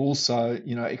that's also,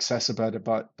 exacerbated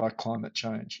by climate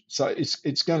change. So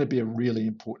it's going to be a really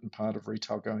important part of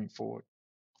retail going forward.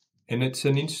 And it's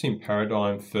an interesting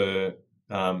paradigm for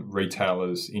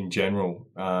retailers in general,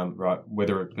 right?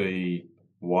 Whether it be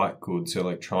white goods,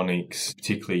 electronics,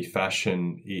 particularly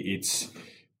fashion, it's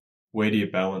where do you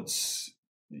balance,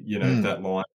 that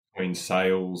line between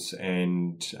sales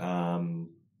and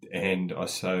I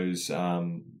suppose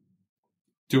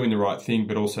doing the right thing,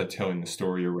 but also telling the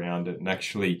story around it and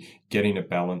actually getting a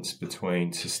balance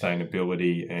between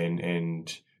sustainability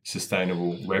and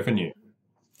sustainable revenue.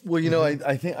 Well,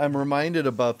 I think I'm reminded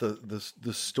about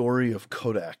the story of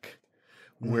Kodak,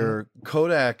 where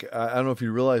Kodak, I don't know if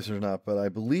you realize it or not, but I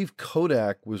believe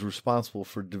Kodak was responsible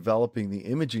for developing the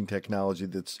imaging technology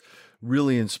that's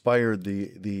really inspired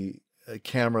the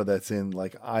camera that's in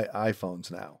like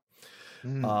iPhones now.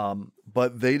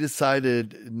 But they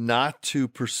decided not to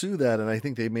pursue that, and I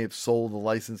think they may have sold the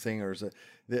licensing, or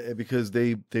because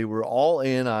they were all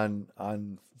in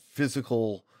on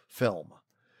physical film.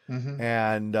 Mm-hmm.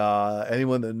 And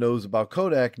anyone that knows about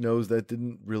Kodak knows that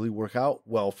didn't really work out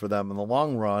well for them in the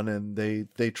long run. And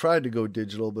they tried to go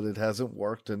digital, but it hasn't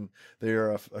worked. And they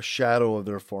are a shadow of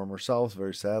their former selves,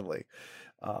 very sadly.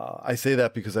 I say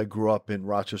that because I grew up in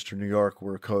Rochester, New York,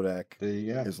 where Kodak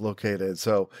is located.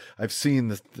 So I've seen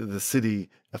the city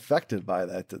affected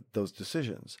by those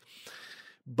decisions.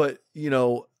 But,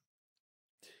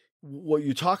 what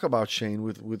you talk about, Shane,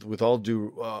 with all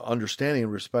due understanding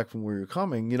and respect from where you're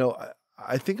coming,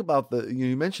 I think about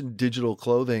you mentioned digital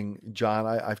clothing, John.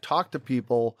 I've talked to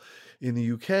people in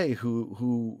the UK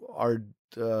who are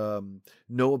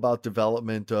know about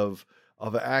development of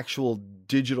actual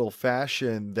digital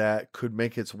fashion that could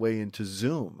make its way into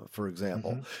Zoom, for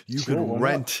example.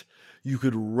 Mm-hmm. You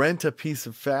could rent a piece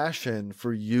of fashion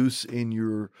for use in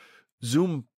your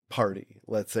Zoom party,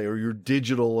 let's say, or your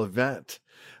digital event.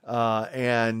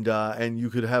 And you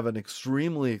could have an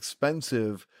extremely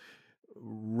expensive,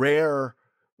 rare,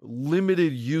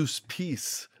 limited use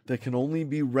piece that can only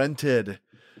be rented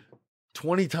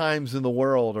 20 times in the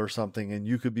world or something, and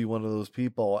you could be one of those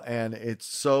people. And it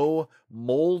so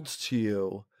molds to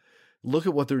you. Look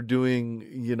at what they're doing,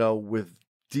 with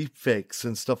deep fakes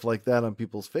and stuff like that on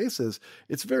people's faces.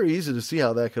 It's very easy to see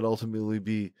how that could ultimately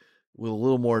be, with a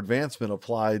little more advancement,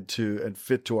 applied to and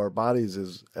fit to our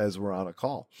bodies as we're on a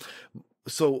call.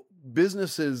 So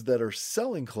businesses that are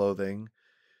selling clothing,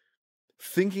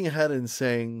 thinking ahead and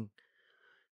saying,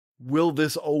 will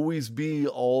this always be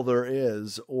all there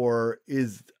is? Or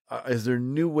is there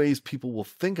new ways people will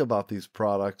think about these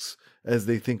products as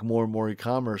they think more and more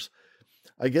e-commerce?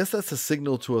 I guess that's a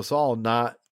signal to us all,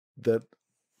 not that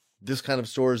this kind of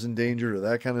store is endangered or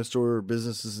that kind of store or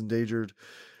business is endangered,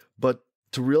 but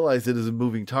to realize it is a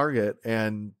moving target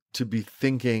and to be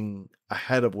thinking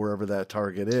ahead of wherever that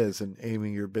target is and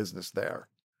aiming your business there.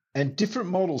 And different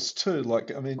models too.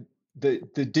 Like, I mean, the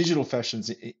digital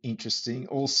fashion's interesting.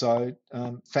 Also,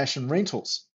 fashion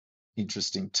rentals,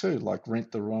 interesting too, like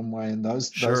Rent the Runway and those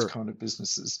kind of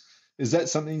businesses. Is that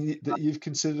something that you've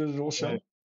considered at all, Shane?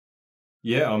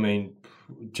 Yeah, I mean,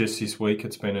 just this week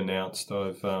it's been announced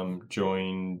I've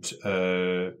joined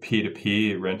a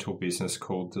peer-to-peer rental business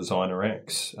called Designer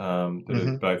X. Are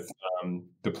both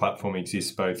the platform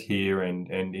exists both here and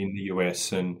in the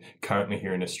US, and currently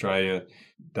here in Australia,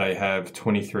 they have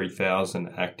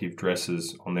 23,000 active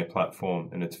dressers on their platform,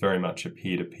 and it's very much a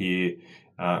peer-to-peer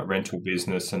rental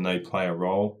business, and they play a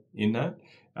role in that.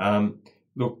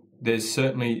 Look, there's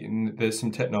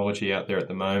some technology out there at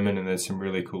the moment, and there's some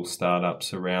really cool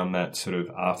startups around that sort of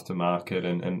aftermarket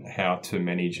and how to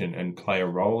manage and play a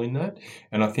role in that.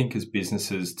 And I think as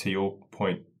businesses, to your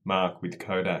point, Mark, with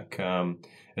Kodak,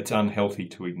 it's unhealthy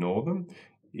to ignore them.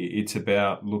 It's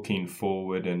about looking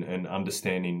forward and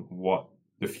understanding what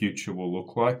the future will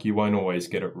look like. You won't always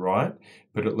get it right,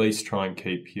 but at least try and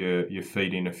keep your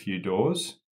feet in a few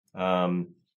doors.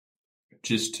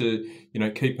 Just to,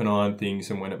 keep an eye on things,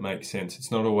 and when it makes sense.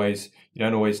 It's not always, you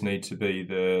don't always need to be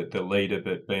the leader,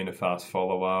 but being a fast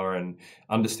follower and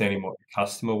understanding what the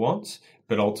customer wants.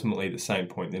 But ultimately, at the same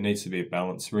point, there needs to be a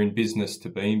balance. We're in business to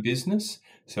be in business,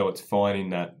 so it's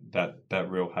finding that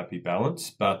real happy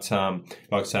balance. But like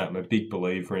I say, I'm a big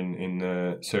believer in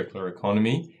the circular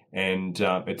economy, and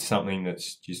it's something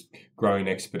that's just growing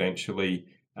exponentially,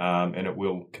 and it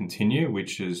will continue,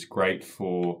 which is great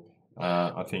for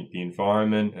I think the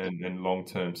environment and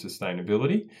long-term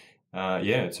sustainability.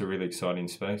 It's a really exciting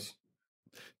space.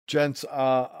 Gents,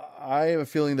 I have a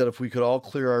feeling that if we could all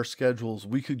clear our schedules,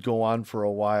 we could go on for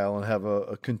a while and have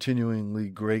a continuingly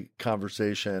great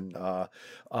conversation.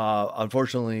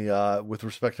 Unfortunately, with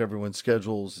respect to everyone's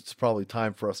schedules, it's probably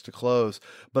time for us to close.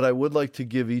 But I would like to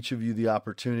give each of you the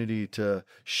opportunity to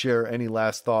share any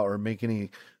last thought or make any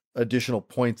additional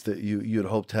points that you'd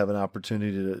hope to have an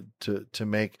opportunity to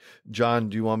make. John,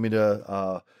 do you want me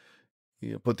to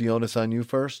put the onus on you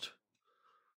first?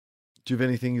 Do you have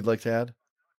anything you'd like to add?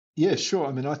 Yeah, sure.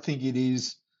 I mean, I think it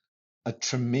is a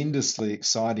tremendously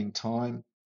exciting time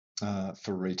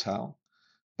for retail,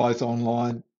 both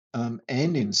online and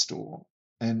in store.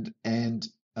 And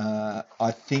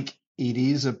I think it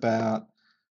is about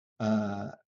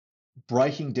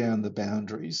breaking down the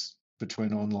boundaries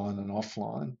between online and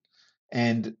offline,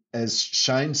 and as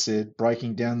Shane said,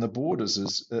 breaking down the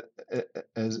borders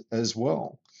as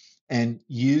well, and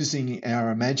using our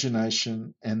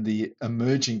imagination and the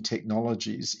emerging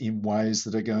technologies in ways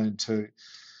that are going to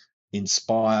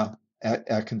inspire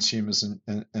our consumers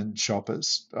and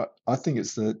shoppers. I think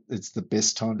it's the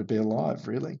best time to be alive,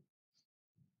 really.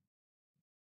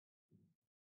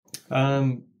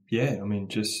 Yeah, I mean,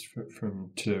 just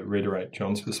from to reiterate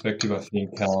John's perspective, I think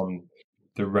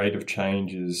the rate of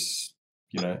change is,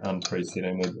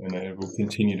 unprecedented, and it will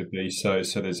continue to be so.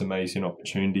 So there's amazing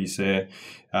opportunities there.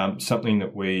 Something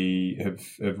that we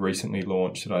have recently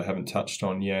launched that I haven't touched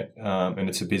on yet, and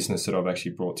it's a business that I've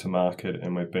actually brought to market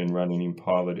and we've been running in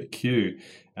pilot at Q,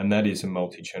 and that is a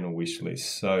multi-channel wish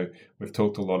list. So we've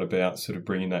talked a lot about sort of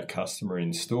bringing that customer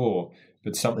in store,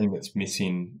 but something that's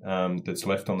missing, that's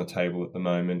left on the table at the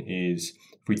moment is,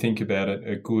 if we think about it,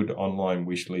 a good online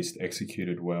wish list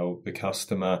executed well. The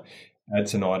customer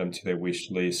adds an item to their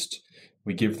wish list.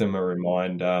 We give them a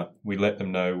reminder. We let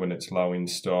them know when it's low in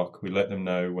stock. We let them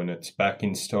know when it's back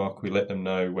in stock. We let them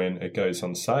know when it goes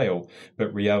on sale.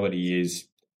 But reality is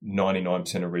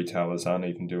 99% of retailers aren't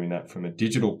even doing that from a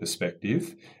digital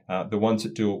perspective. The ones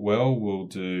that do it well will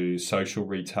do social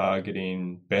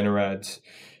retargeting, banner ads.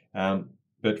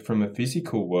 But from a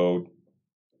physical world,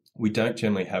 we don't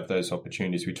generally have those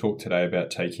opportunities. We talked today about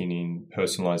taking in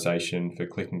personalization for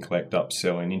click and collect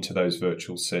upselling into those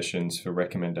virtual sessions for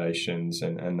recommendations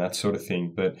and that sort of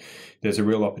thing. But there's a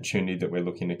real opportunity that we're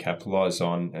looking to capitalize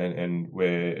on, and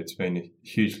where it's been a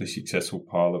hugely successful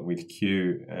pilot with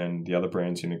Q and the other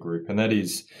brands in the group. And that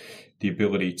is the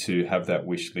ability to have that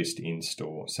wish list in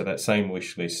store. So that same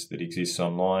wish list that exists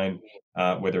online,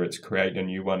 whether it's create a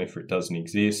new one if it doesn't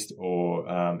exist, or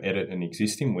edit an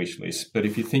existing wish list. But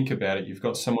if you think about it, you've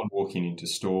got someone walking into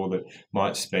store that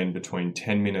might spend between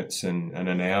 10 minutes and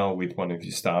an hour with one of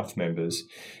your staff members.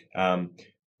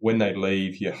 When they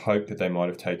leave, you hope that they might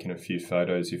have taken a few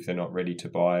photos if they're not ready to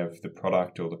buy of the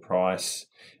product or the price,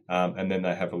 and then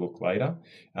they have a look later.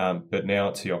 But now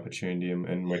it's the opportunity,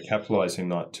 and we're capitalizing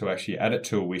that to actually add it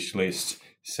to a wish list,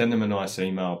 send them a nice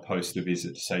email post the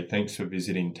visit to say, thanks for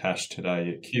visiting Tash today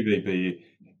at QVB,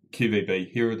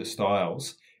 here are the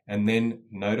styles, and then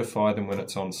notify them when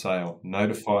it's on sale,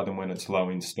 notify them when it's low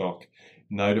in stock,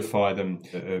 notify them,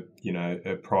 a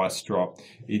price drop.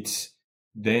 It's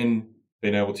then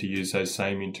been able to use those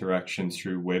same interactions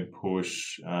through web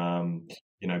push,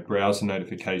 browser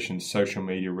notifications, social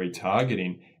media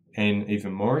retargeting, and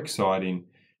even more exciting,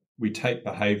 we take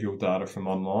behavioral data from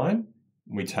online,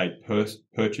 we take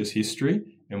purchase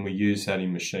history, and we use that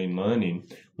in machine learning.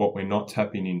 What we're not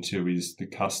tapping into is the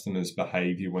customer's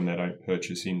behavior when they don't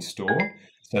purchase in store.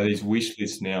 So these wish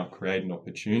lists now create an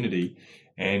opportunity,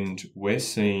 and we're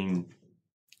talking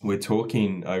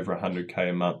over 100K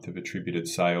a month of attributed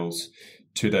sales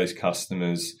to those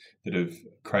customers that have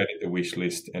created the wish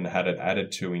list and had it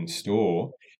added to in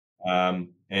store.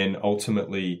 And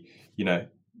ultimately, the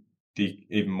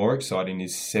even more exciting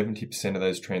is 70% of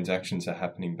those transactions are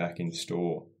happening back in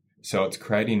store. So it's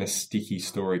creating a sticky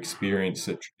store experience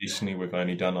that traditionally we've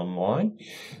only done online.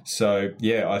 So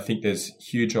yeah, I think there's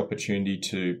huge opportunity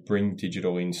to bring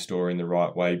digital in store in the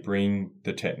right way, bring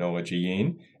the technology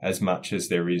in as much as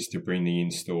there is to bring the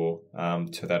in-store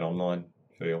to that online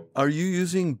feel. Are you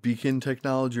using beacon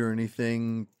technology or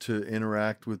anything to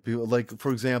interact with people? Like,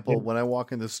 for example, when I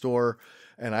walk in the store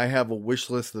and I have a wish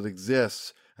list that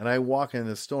exists, and I walk in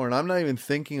the store and I'm not even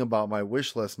thinking about my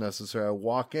wish list necessarily. I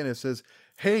walk in, it says,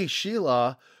 hey,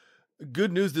 Sheila,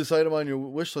 good news, this item on your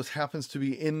wish list happens to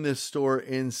be in this store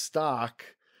in stock.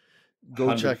 Go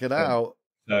 100%. Check it out.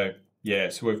 So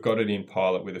we've got it in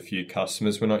pilot with a few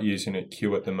customers. We're not using it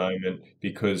Q at the moment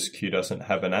because Q doesn't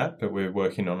have an app, but we're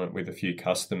working on it with a few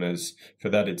customers for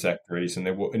that exact reason.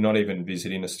 They're not even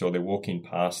visiting the store. They're walking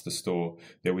past the store.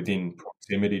 They're within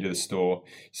proximity to the store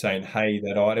saying, hey,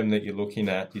 that item that you're looking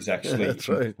at is actually in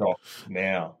stock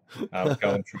now. Go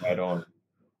and try it on.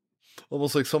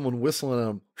 Almost like someone whistling at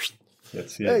them.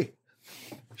 That's it. Hey,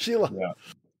 Sheila. Yeah.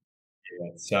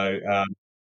 So,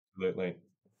 absolutely.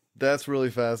 That's really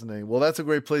fascinating. Well, that's a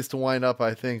great place to wind up,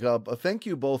 I think. Thank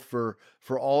you both for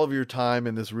all of your time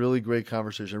in this really great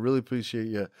conversation. I really appreciate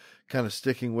you kind of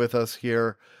sticking with us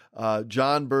here.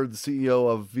 John Bird, the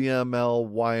CEO of VML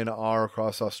Y&R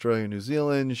across Australia and New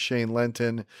Zealand. Shane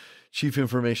Lenton, Chief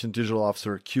Information Digital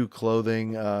Officer at Q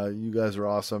Clothing. You guys are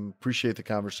awesome. Appreciate the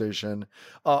conversation.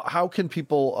 How can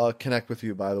people connect with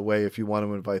you, by the way, if you want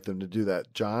to invite them to do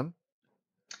that? John?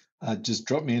 Just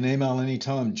drop me an email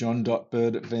anytime,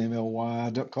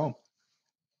 john.bird@vmlyr.com.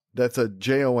 That's a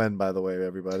JON, by the way,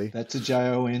 everybody. That's a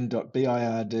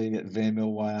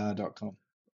JON.BIRD@vmlyr.com.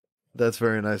 That's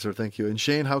very nice, sir. Thank you. And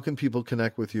Shane, how can people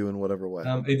connect with you in whatever way?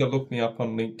 Either look me up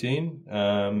on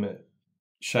LinkedIn,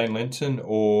 Shane Lenton,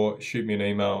 or shoot me an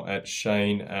email at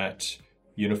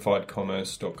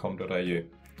shane@unifiedcommerce.com.au.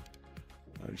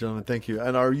 All right, gentlemen, thank you.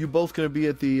 And are you both going to be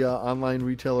at the Online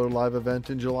Retailer Live event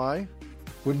in July?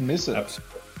 Wouldn't miss it.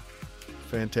 Absolutely.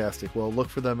 Fantastic. Well, look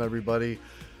for them, everybody.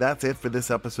 That's it for this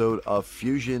episode of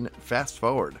Fusion Fast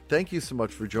Forward. Thank you so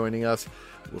much for joining us.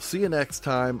 We'll see you next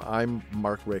time. I'm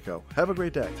Mark Rako. Have a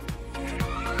great day.